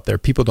jobs out there.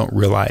 People don't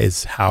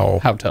realize how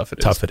tough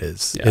it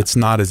is. Yeah. It's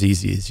not as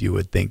easy as you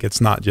would think.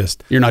 It's not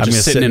just you're not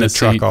just sitting in a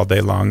truck all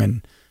day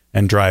long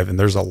and drive, and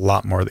there's a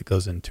lot more that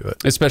goes into it.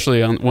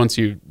 Especially once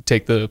you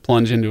take the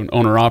plunge into an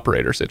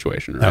owner-operator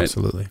situation, right?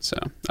 Absolutely. So,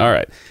 all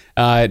right.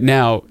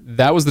 Now,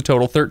 that was the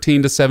total,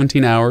 13 to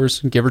 17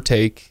 hours, give or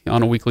take,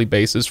 on a weekly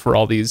basis for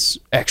all these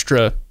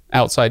extra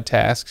outside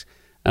tasks.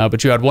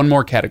 But you had one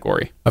more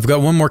category. I've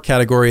got one more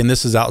category, and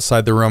this is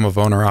outside the realm of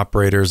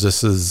owner-operators.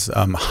 This is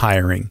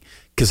hiring,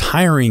 because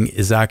hiring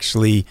is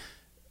actually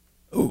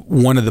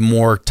one of the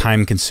more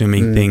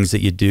time-consuming things that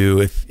you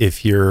do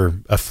if you're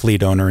a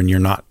fleet owner and you're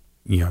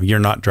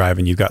not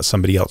driving, you've got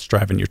somebody else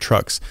driving your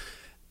trucks.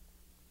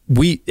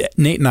 Nate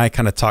and I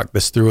kind of talked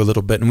this through a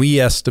little bit, and we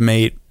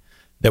estimate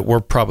that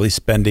we're probably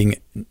spending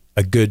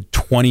a good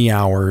 20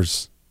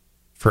 hours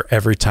for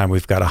every time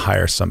we've got to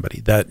hire somebody.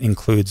 That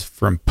includes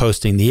from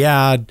posting the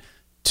ad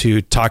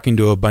to talking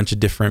to a bunch of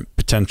different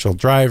potential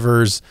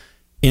drivers,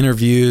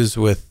 interviews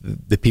with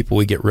the people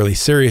we get really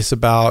serious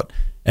about,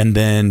 and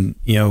then,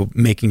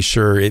 making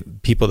sure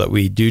people that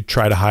we do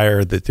try to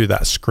hire, that through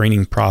that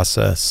screening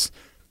process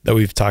that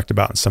we've talked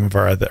about in some of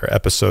our other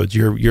episodes,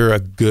 you're a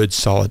good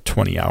solid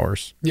 20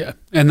 hours. Yeah.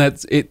 And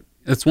that's it.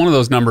 It's one of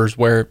those numbers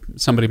where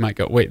somebody might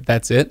go, wait,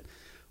 that's it?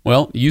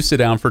 Well, you sit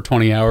down for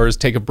 20 hours,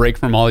 take a break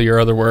from all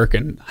your other work,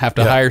 and have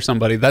to hire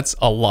somebody. That's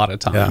a lot of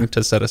time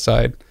to set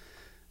aside.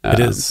 It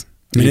is.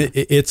 I mean,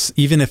 it's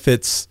even if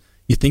it's,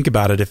 you think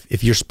about it,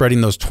 if you're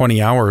spreading those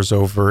 20 hours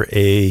over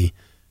a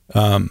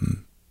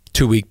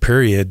 2-week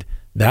period,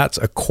 that's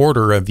a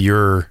quarter of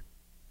your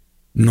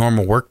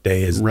normal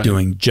workday is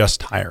doing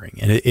just hiring.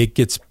 And it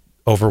gets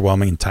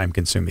overwhelming and time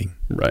consuming.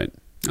 Right.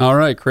 All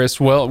right, Chris.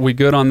 Well, we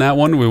good on that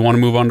one? We want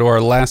to move on to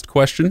our last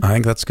question. I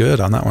think that's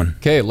good on that one.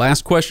 Okay,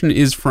 last question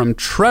is from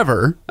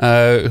Trevor,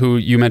 who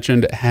you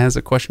mentioned has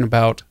a question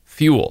about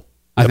fuel.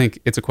 Yep. I think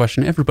it's a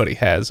question everybody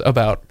has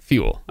about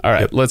fuel. All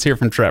right, let's hear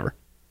from Trevor.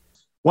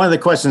 One of the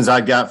questions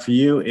I got for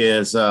you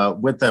is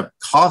with the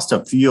cost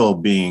of fuel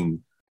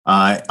being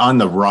on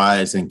the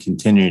rise and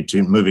continuing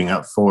to moving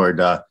up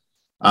forward,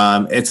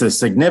 it's a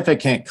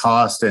significant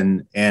cost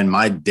in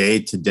my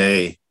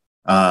day-to-day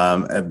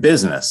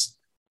business.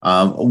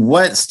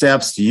 What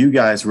steps do you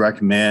guys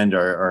recommend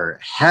or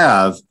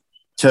have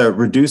to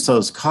reduce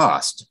those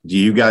costs? Do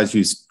you guys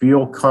use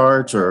fuel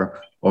cards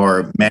or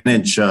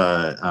manage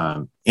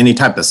any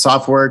type of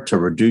software to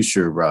reduce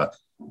your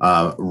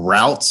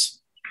routes?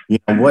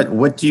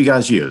 What do you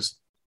guys use?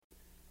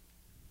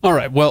 All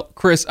right. Well,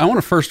 Chris, I want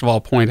to first of all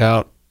point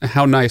out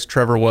how nice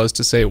Trevor was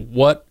to say,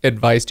 what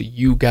advice do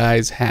you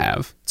guys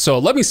have? So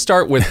let me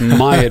start with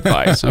my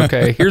advice.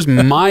 Okay. Here's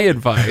my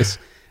advice.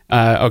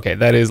 Okay,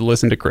 that is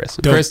listen to Chris.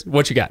 Chris,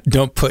 what you got?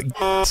 Don't put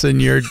gas in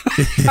your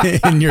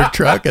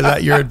truck. Is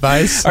that your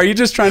advice? Are you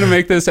just trying to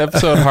make this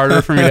episode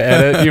harder for me to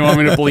edit? You want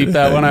me to bleep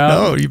that one out?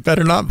 No, you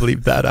better not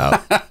bleep that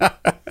out.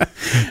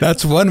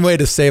 That's one way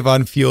to save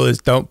on fuel is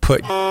don't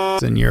put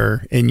gas in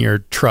your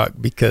truck,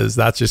 because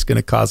that's just going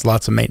to cause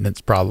lots of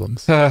maintenance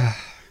problems.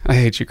 I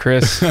hate you,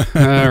 Chris.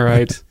 All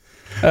right.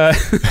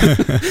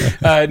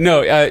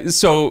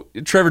 So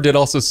Trevor did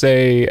also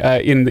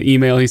say in the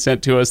email he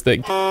sent to us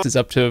that gas is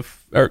up to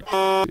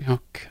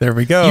there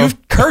we go.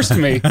 You've cursed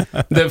me.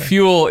 The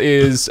fuel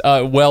is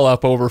well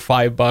up over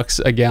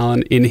 $5 a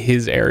gallon in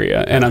his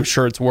area, and I'm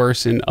sure it's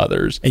worse in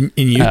others. In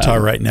Utah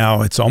right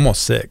now, it's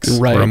almost $6.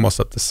 Right. We're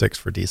almost up to $6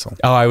 for diesel.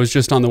 Oh, I was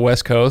just on the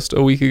West Coast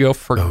a week ago.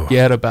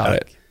 Forget about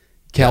it.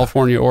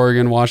 California,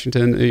 Oregon,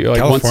 Washington.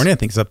 California, I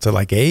think, is up to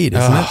like $8,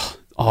 isn't it?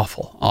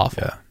 Awful.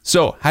 Yeah.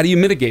 So how do you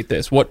mitigate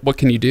this? What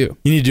can you do?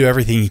 You need to do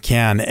everything you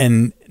can.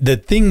 And the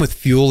thing with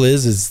fuel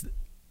is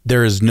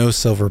there is no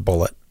silver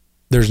bullet.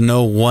 There's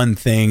no one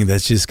thing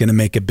that's just going to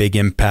make a big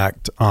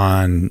impact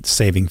on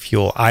saving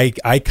fuel.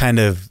 I kind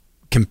of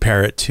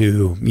compare it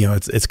to,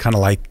 it's kind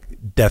of like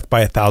death by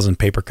 1,000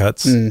 paper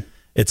cuts.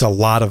 It's a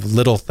lot of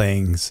little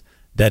things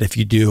that if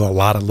you do a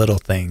lot of little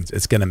things,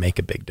 it's going to make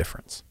a big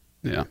difference.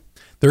 Yeah.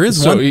 There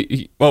is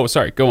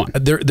sorry, go on.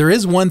 There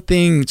is one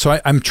thing. So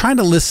I'm trying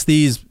to list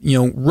these,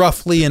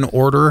 roughly in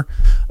order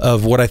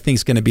of what I think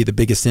is going to be the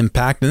biggest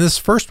impact. And this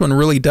first one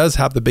really does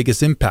have the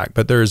biggest impact,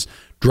 but there's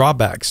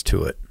drawbacks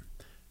to it.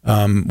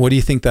 What do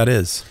you think that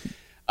is? You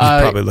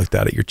probably looked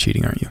at it. You're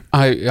cheating, aren't you?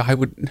 I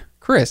would,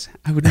 Chris,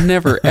 I would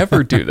never,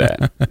 ever do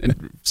that.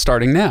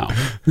 Starting now.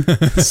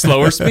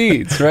 Slower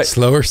speeds, right?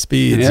 Slower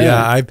speeds.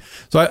 Yeah.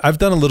 I've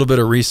done a little bit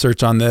of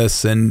research on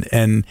this,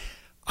 and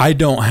I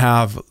don't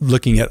have,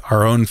 looking at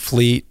our own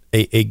fleet,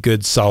 a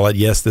good solid,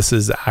 yes, this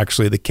is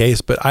actually the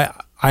case, but I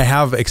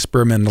have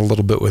experimented a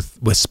little bit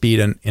with speed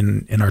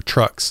in our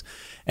trucks,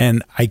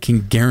 and I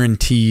can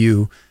guarantee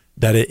you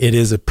that it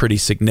is a pretty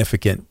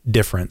significant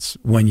difference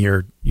when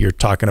you're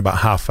talking about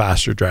how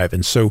fast you're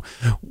driving. So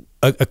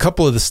a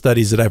couple of the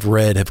studies that I've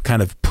read have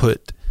kind of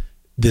put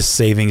this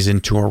savings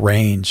into a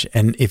range.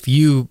 And if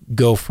you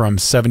go from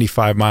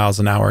 75 miles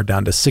an hour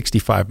down to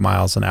 65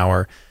 miles an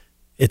hour,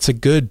 it's a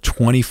good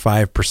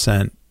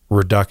 25%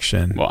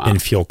 reduction in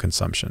fuel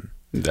consumption.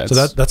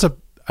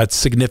 That's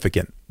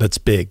significant. That's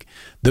big.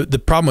 The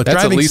problem with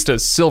driving, at least a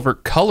silver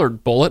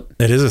colored bullet.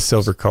 It is a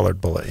silver colored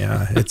bullet.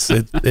 Yeah,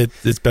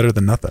 it's better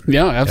than nothing.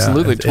 Yeah,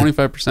 absolutely.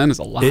 25% is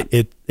a lot.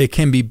 It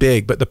can be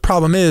big, but the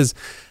problem is,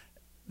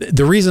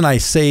 the reason I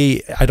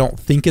say I don't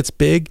think it's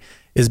big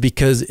is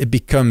because it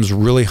becomes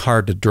really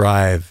hard to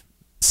drive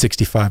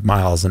 65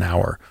 miles an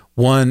hour.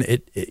 One,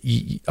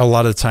 a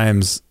lot of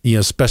times,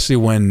 especially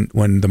when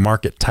the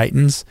market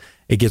tightens,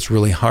 it gets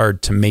really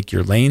hard to make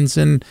your lanes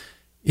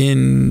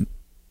in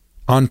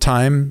on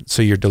time,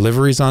 so your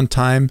delivery's on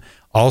time.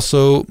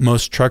 Also,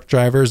 most truck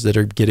drivers that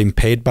are getting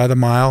paid by the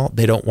mile,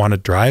 they don't want to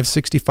drive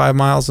 65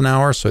 miles an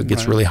hour, so it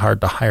gets really hard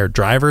to hire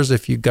drivers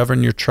if you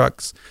govern your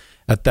trucks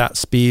at that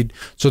speed.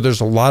 So there's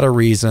a lot of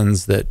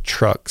reasons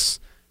that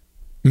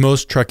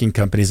most trucking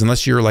companies,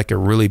 unless you're like a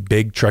really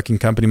big trucking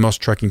company, most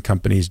trucking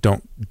companies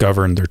don't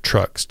govern their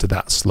trucks to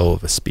that slow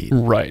of a speed.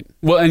 Right.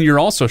 Well, and you're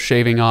also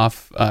shaving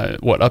off,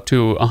 up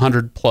to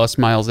 100 plus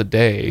miles a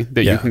day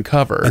that you can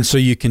cover. And so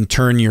you can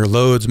turn your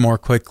loads more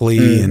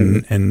quickly.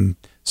 And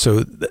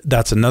so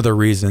that's another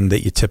reason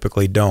that you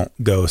typically don't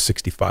go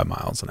 65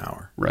 miles an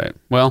hour. Right.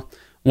 Well,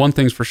 one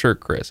thing's for sure,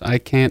 Chris, I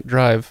can't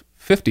drive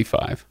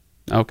 55.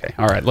 Okay.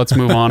 All right. Let's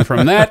move on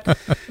from that.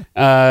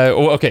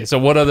 Okay. So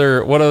what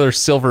other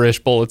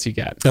silverish bullets you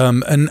got?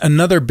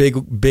 Another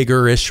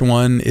bigger-ish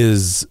one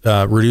is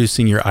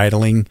reducing your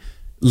idling.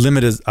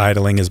 Limit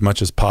idling as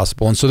much as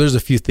possible. And so there's a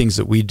few things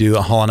that we do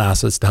at Holland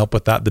Assets to help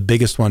with that. The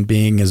biggest one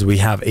being is we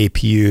have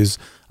APUs,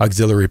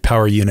 auxiliary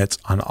power units,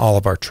 on all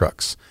of our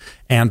trucks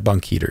and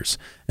bunk heaters.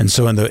 And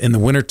so in the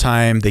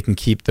wintertime, they can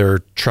keep their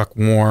truck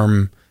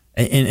warm.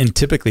 And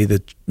typically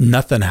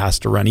nothing has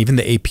to run. Even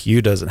the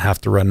APU doesn't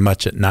have to run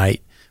much at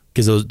night,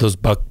 because those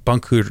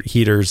bunk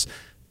heaters,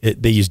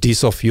 they use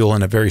diesel fuel,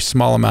 and a very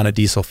small amount of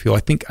diesel fuel. I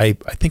think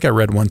I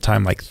read one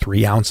time like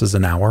 3 ounces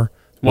an hour,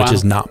 which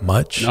is not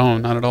much. No,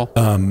 not at all.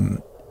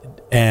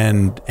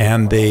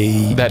 And they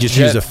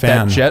use a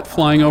fan. That jet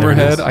flying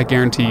overhead, I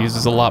guarantee,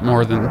 uses a lot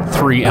more than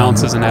 3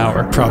 ounces an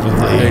hour.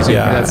 Probably,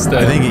 yeah.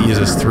 I think it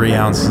uses 3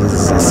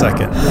 ounces a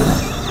second.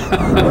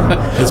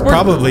 It's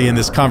probably in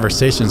this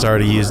conversation's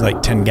already used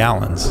like 10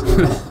 gallons.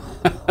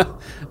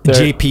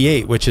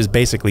 JP8, which is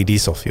basically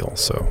diesel fuel.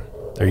 So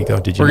There you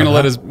go. Did you? We're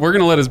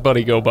gonna let his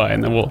buddy go by,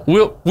 and then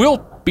we'll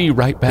be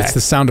right back. It's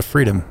the sound of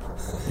freedom.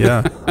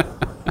 Yeah.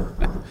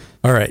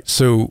 All right.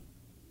 So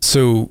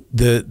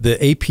the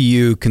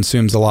APU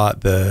consumes a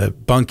lot. The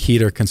bunk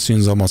heater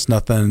consumes almost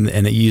nothing,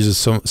 and it uses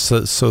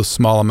so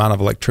small amount of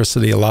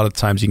electricity. A lot of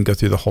times you can go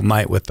through the whole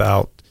night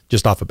without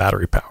just off of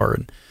battery power,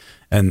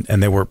 and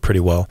they work pretty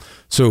well.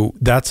 So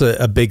that's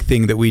a big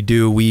thing that we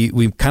do.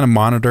 We kind of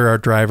monitor our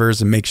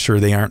drivers and make sure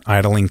they aren't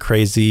idling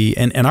crazy.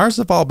 And ours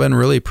have all been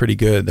really pretty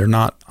good. They're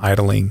not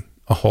idling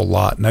a whole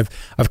lot. And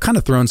I've kind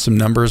of thrown some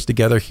numbers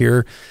together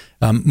here.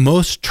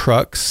 Most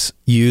trucks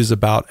use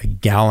about a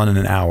gallon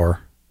an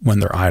hour when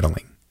they're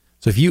idling.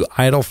 So if you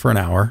idle for an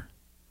hour,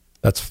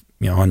 that's,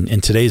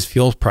 in today's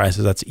fuel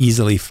prices, that's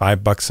easily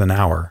 $5 an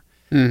hour.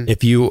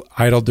 If you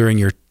idle during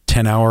your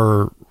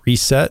 10-hour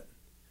reset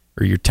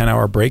or your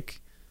 10-hour break,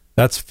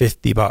 that's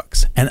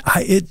 $50. And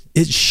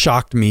it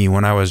shocked me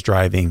when I was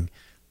driving,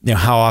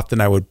 how often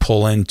I would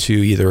pull into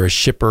either a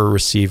shipper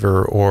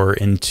receiver or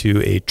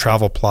into a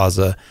travel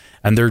plaza,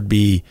 and there'd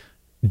be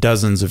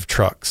dozens of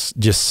trucks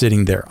just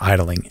sitting there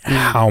idling.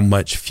 How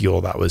much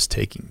fuel that was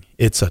taking.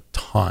 It's a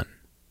ton.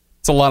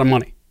 It's a lot of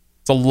money.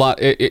 It's a lot.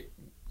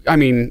 I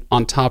mean,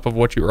 on top of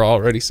what you were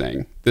already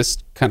saying, this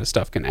kind of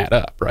stuff can add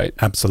up, right?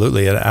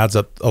 Absolutely. It adds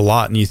up a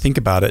lot. And you think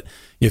about it,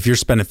 if you're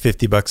spending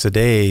 $50 a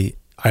day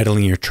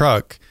idling your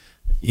truck,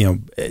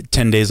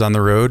 10 days on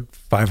the road,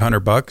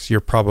 $500,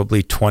 you're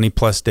probably 20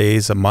 plus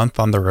days a month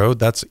on the road.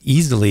 That's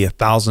easily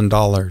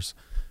 $1,000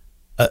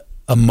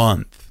 a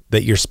month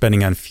that you're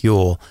spending on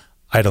fuel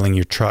idling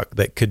your truck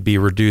that could be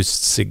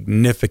reduced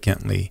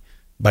significantly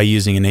by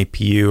using an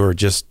APU or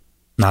just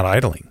not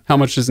idling. How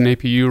much does an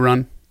APU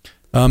run?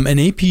 An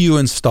APU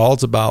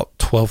installed about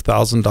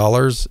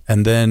 $12,000,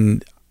 and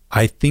then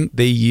I think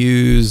they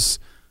use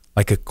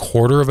like a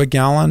quarter of a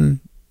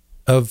gallon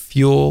of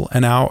fuel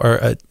an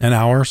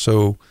hour.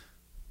 So,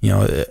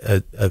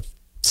 a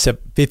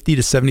 50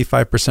 to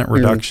 75%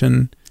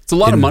 reduction. It's a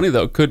lot of money,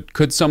 though.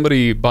 Could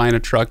somebody buying a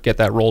truck get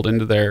that rolled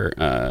into their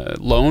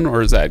loan,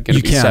 or is that going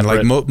to be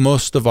separate? Like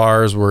most of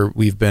ours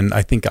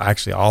I think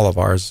actually all of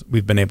ours,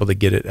 we've been able to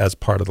get it as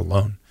part of the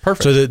loan.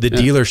 Perfect. So the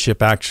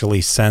dealership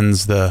actually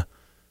sends the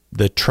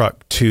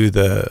truck to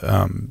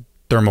the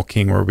Thermo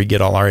King where we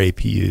get all our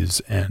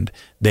APUs, and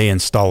they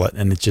install it,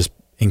 and it's just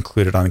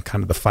included on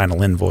kind of the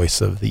final invoice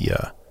of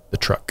the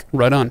truck.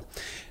 Right on.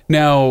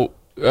 Now,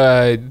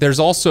 there's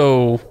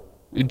also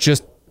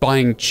just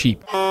buying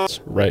cheap,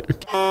 right?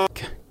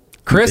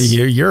 Chris,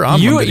 you're on.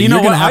 You're going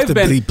to have to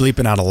be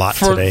bleeping out a lot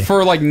today.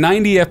 For like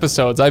 90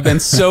 episodes, I've been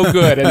so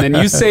good, and then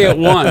you say it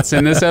once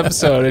in this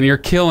episode, and you're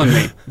killing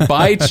me.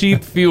 Buy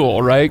cheap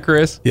fuel, right,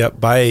 Chris? Yep,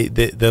 buy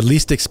the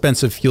least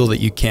expensive fuel that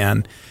you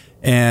can.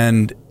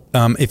 And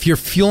if you're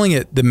fueling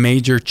at the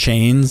major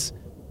chains,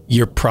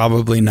 you're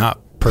probably not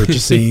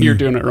purchasing you're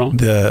doing it wrong.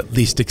 The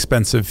least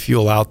expensive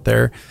fuel out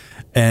there.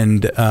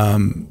 And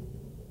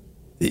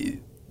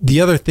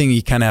the other thing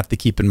you kind of have to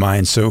keep in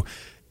mind, so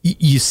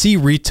you see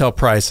retail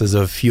prices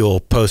of fuel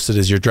posted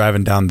as you're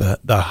driving down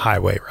the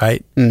highway,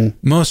 right?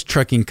 Most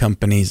trucking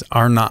companies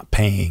are not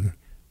paying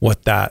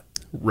what that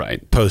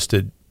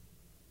posted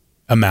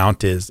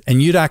amount is.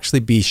 And you'd actually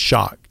be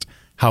shocked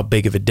how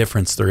big of a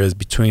difference there is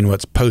between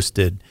what's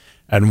posted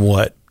and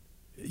what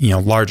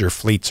larger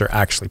fleets are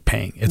actually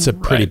paying. It's a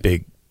pretty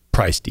big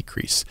price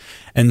decrease.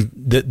 And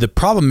the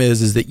problem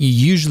is that you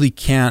usually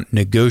can't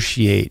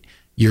negotiate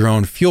your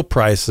own fuel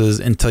prices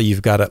until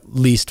you've got at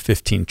least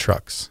 15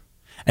 trucks.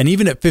 And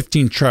even at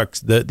 15 trucks,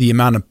 the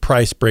amount of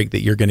price break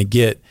that you're going to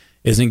get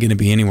isn't going to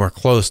be anywhere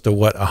close to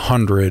what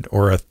 100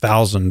 or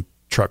 1,000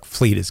 truck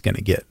fleet is going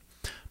to get.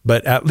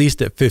 But at least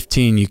at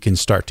 15, you can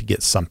start to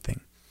get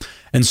something.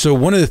 And so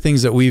one of the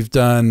things that we've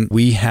done,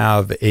 we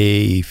have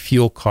a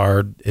fuel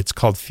card. It's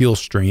called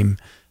FuelStream,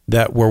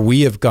 where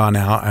we have gone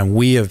out and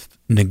we have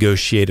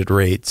negotiated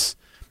rates.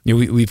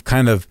 We've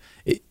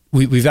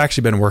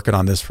actually been working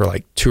on this for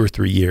like 2 or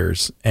 3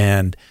 years,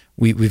 and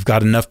we've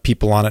got enough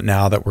people on it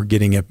now that we're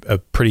getting a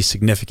pretty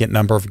significant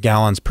number of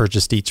gallons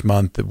purchased each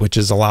month, which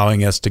is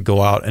allowing us to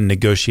go out and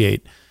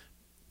negotiate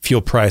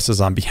fuel prices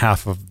on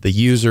behalf of the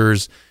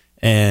users.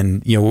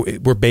 And,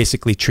 we're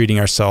basically treating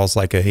ourselves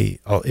like a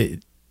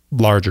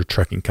larger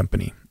trucking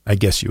company, I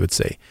guess you would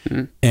say.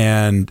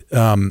 And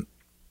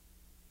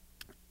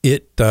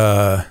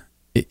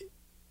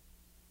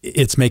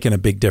it's making a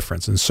big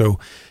difference. And so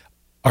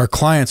our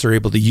clients are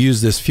able to use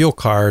this fuel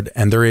card,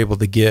 and they're able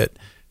to get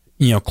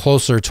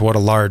closer to what a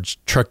large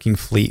trucking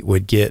fleet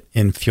would get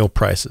in fuel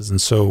prices.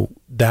 And so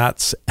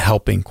that's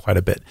helping quite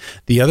a bit.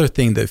 The other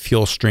thing that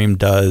FuelStream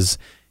does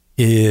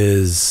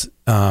is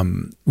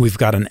we've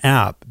got an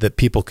app that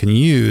people can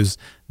use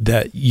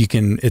that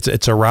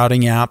it's a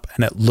routing app,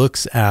 and it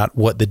looks at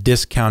what the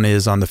discount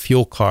is on the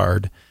fuel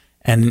card,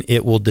 and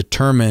it will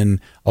determine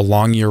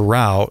along your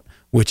route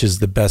which is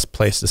the best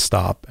place to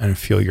stop and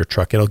fuel your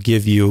truck. It'll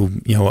give you,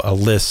 a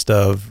list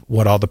of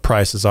what all the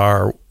prices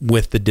are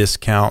with the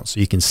discount, so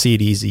you can see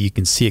it easy, you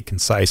can see it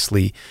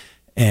concisely,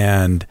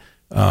 and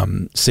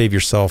save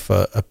yourself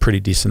a pretty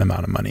decent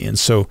amount of money. And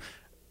so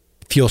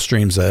Fuel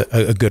Stream's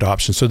a good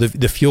option. So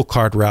the fuel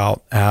card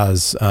route,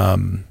 as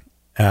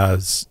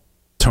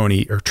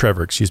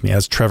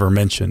Trevor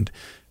mentioned,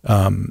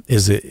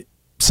 is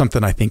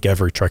something I think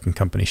every trucking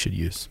company should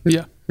use.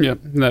 Yeah,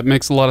 that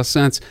makes a lot of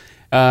sense.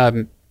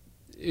 The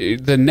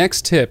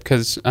next tip,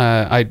 because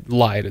I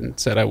lied and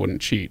said I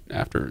wouldn't cheat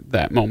after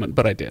that moment,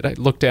 but I did. I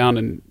looked down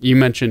and you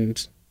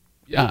mentioned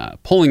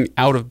pulling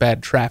out of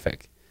bad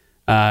traffic.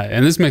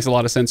 And this makes a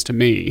lot of sense to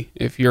me.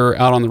 If you're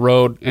out on the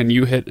road and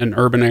you hit an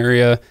urban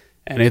area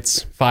and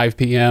it's 5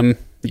 p.m.,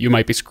 you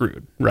might be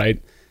screwed,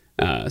 right?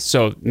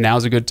 So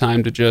now's a good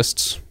time to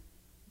just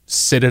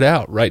sit it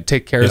out, right?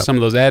 Take care of some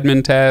of those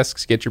admin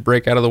tasks, get your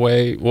break out of the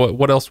way.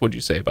 What else would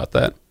you say about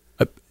that?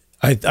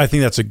 I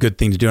think that's a good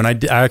thing to do. And I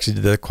actually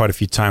did that quite a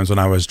few times when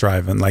I was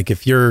driving. Like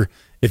if you're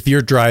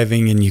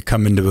driving and you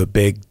come into a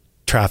big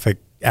traffic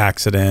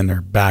accident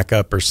or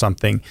backup or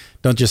something,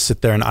 don't just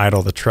sit there and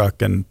idle the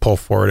truck and pull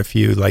forward. If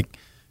you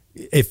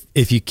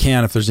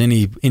there's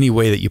any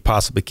way that you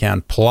possibly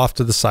can, pull off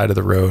to the side of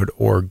the road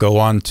or go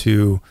on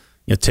to,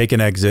 take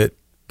an exit,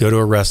 go to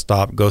a rest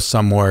stop, go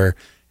somewhere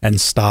and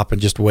stop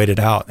and just wait it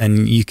out.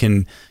 And you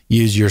can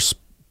use your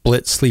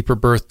split sleeper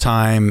berth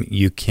time.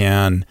 You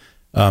can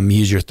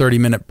use your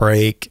 30-minute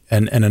break.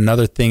 And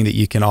another thing that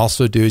you can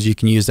also do is you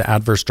can use the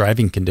adverse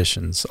driving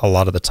conditions a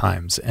lot of the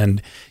times.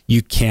 And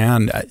you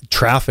can,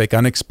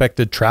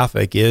 unexpected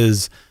traffic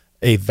is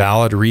a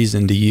valid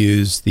reason to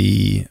use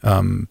the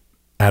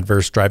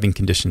adverse driving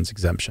conditions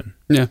exemption.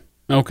 Yeah.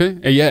 Okay.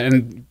 Yeah.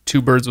 And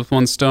 2 birds with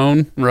 1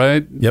 stone,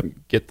 right? Yep.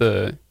 Get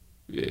the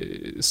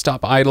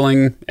stop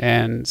idling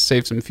and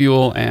save some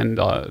fuel and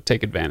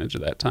take advantage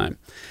of that time.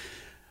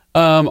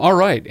 All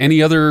right.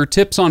 Any other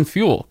tips on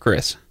fuel,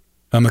 Chris?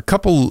 A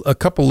couple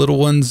little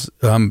ones.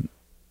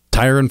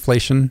 Tire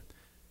inflation.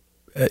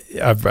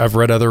 I've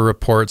read other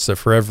reports that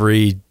for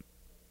every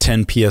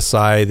 10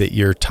 psi that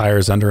your tire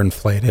is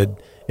underinflated,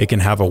 it can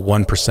have a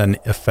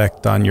 1%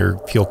 effect on your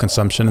fuel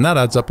consumption, and that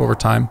adds up over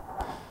time.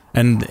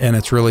 And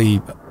it's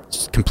really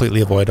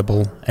completely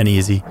avoidable and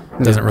easy.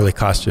 It doesn't really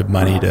cost you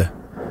money to,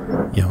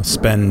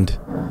 spend.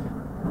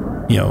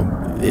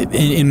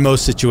 In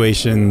most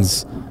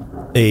situations,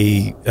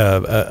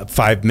 a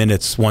 5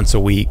 minutes once a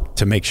week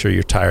to make sure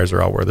your tires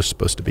are all where they're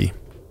supposed to be.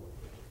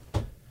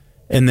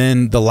 And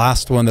then the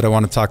last one that I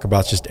want to talk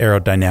about is just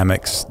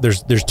aerodynamics.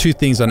 There's 2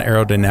 things on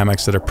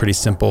aerodynamics that are pretty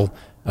simple.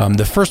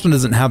 The first one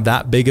doesn't have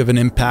that big of an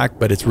impact,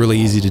 but it's really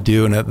easy to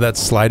do, and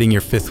that's sliding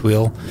your 5th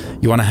wheel.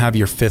 You want to have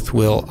your 5th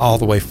wheel all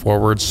the way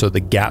forward so the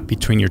gap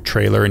between your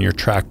trailer and your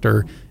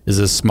tractor is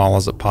as small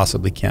as it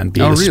possibly can be.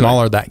 The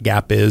smaller that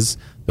gap is,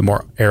 the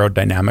more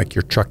aerodynamic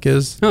your truck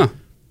is. Huh.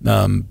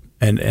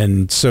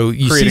 And so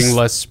you creating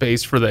less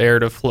space for the air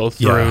to flow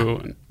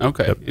through. Yeah.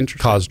 Okay, interesting.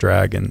 Cause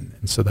drag, and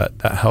so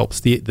that helps.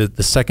 The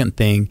second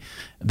thing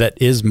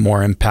that is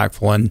more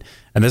impactful,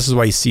 and this is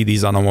why you see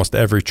these on almost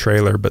every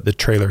trailer, but the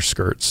trailer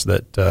skirts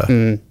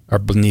that are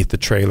beneath the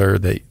trailer,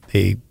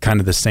 they kind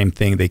of the same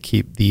thing. They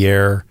keep the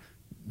air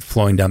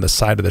flowing down the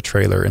side of the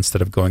trailer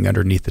instead of going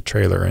underneath the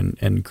trailer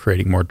and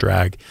creating more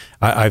drag.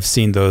 I've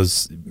seen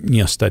those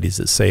studies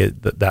that say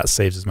that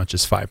saves as much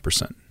as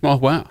 5%. Oh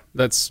wow,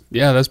 that's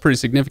pretty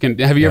significant.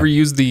 Have you ever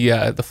used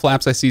the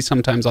flaps I see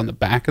sometimes on the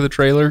back of the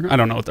trailer? I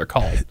don't know what they're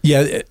called.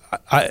 Yeah,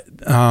 I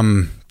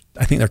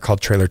think they're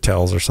called trailer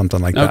tails or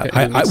something like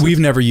that. We've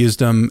never used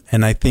them,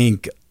 and I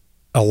think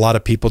a lot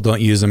of people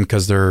don't use them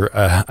because they're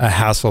a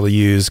hassle to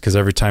use, because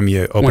every time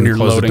you open and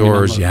close the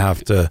doors, you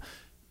have to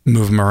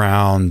move them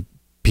around.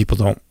 People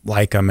don't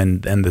like them,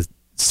 and the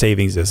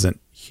savings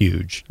isn't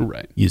huge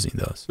using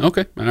those.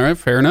 Okay. All right.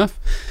 Fair enough.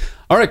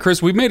 All right,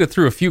 Chris, we've made it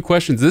through a few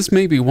questions. This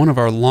may be one of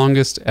our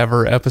longest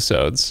ever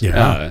episodes.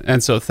 Yeah.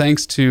 And so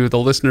thanks to the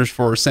listeners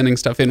for sending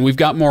stuff in. We've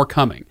got more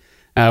coming.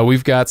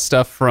 We've got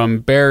stuff from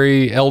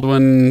Barry,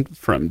 Eldwin,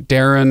 from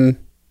Darren,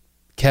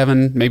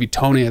 Kevin, maybe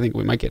Tony. I think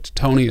we might get to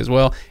Tony as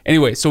well.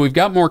 Anyway, so we've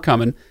got more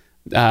coming.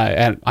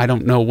 And I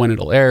don't know when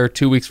it'll air,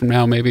 2 weeks from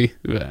now, maybe,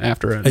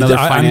 after another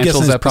financials I'm guessing it's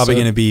episode. probably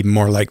going to be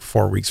more like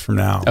 4 weeks from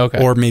now.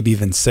 Okay. Or maybe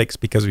even 6,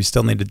 because we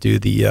still need to do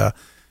the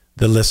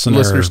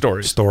listener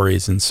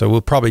stories. And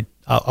so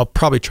I'll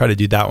probably try to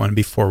do that one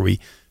before we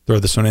throw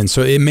this one in.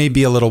 So it may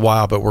be a little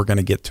while, but we're going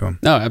to get to them.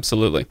 No,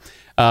 absolutely.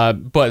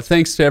 But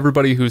thanks to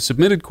everybody who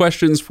submitted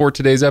questions for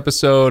today's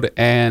episode.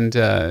 And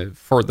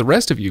for the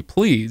rest of you,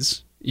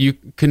 please, you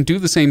can do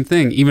the same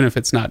thing, even if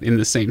it's not in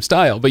the same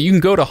style. But you can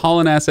go to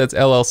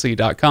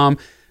hollandassetsllc.com,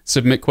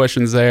 submit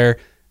questions there.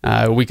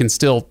 We can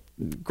still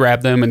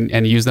grab them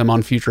and use them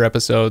on future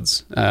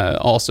episodes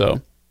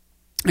also.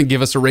 And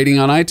give us a rating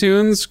on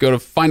iTunes. Go to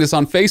find us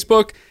on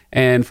Facebook.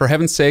 And for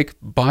heaven's sake,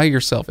 buy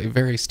yourself a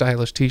very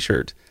stylish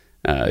t-shirt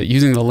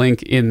using the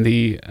link in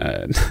the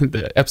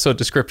episode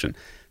description.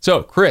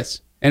 So,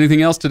 Chris,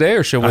 anything else today,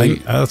 or should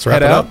we let's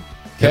wrap it up?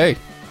 Okay. Yep.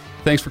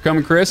 Thanks for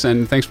coming, Chris,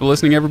 and thanks for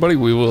listening, everybody.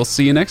 We will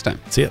see you next time.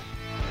 See ya.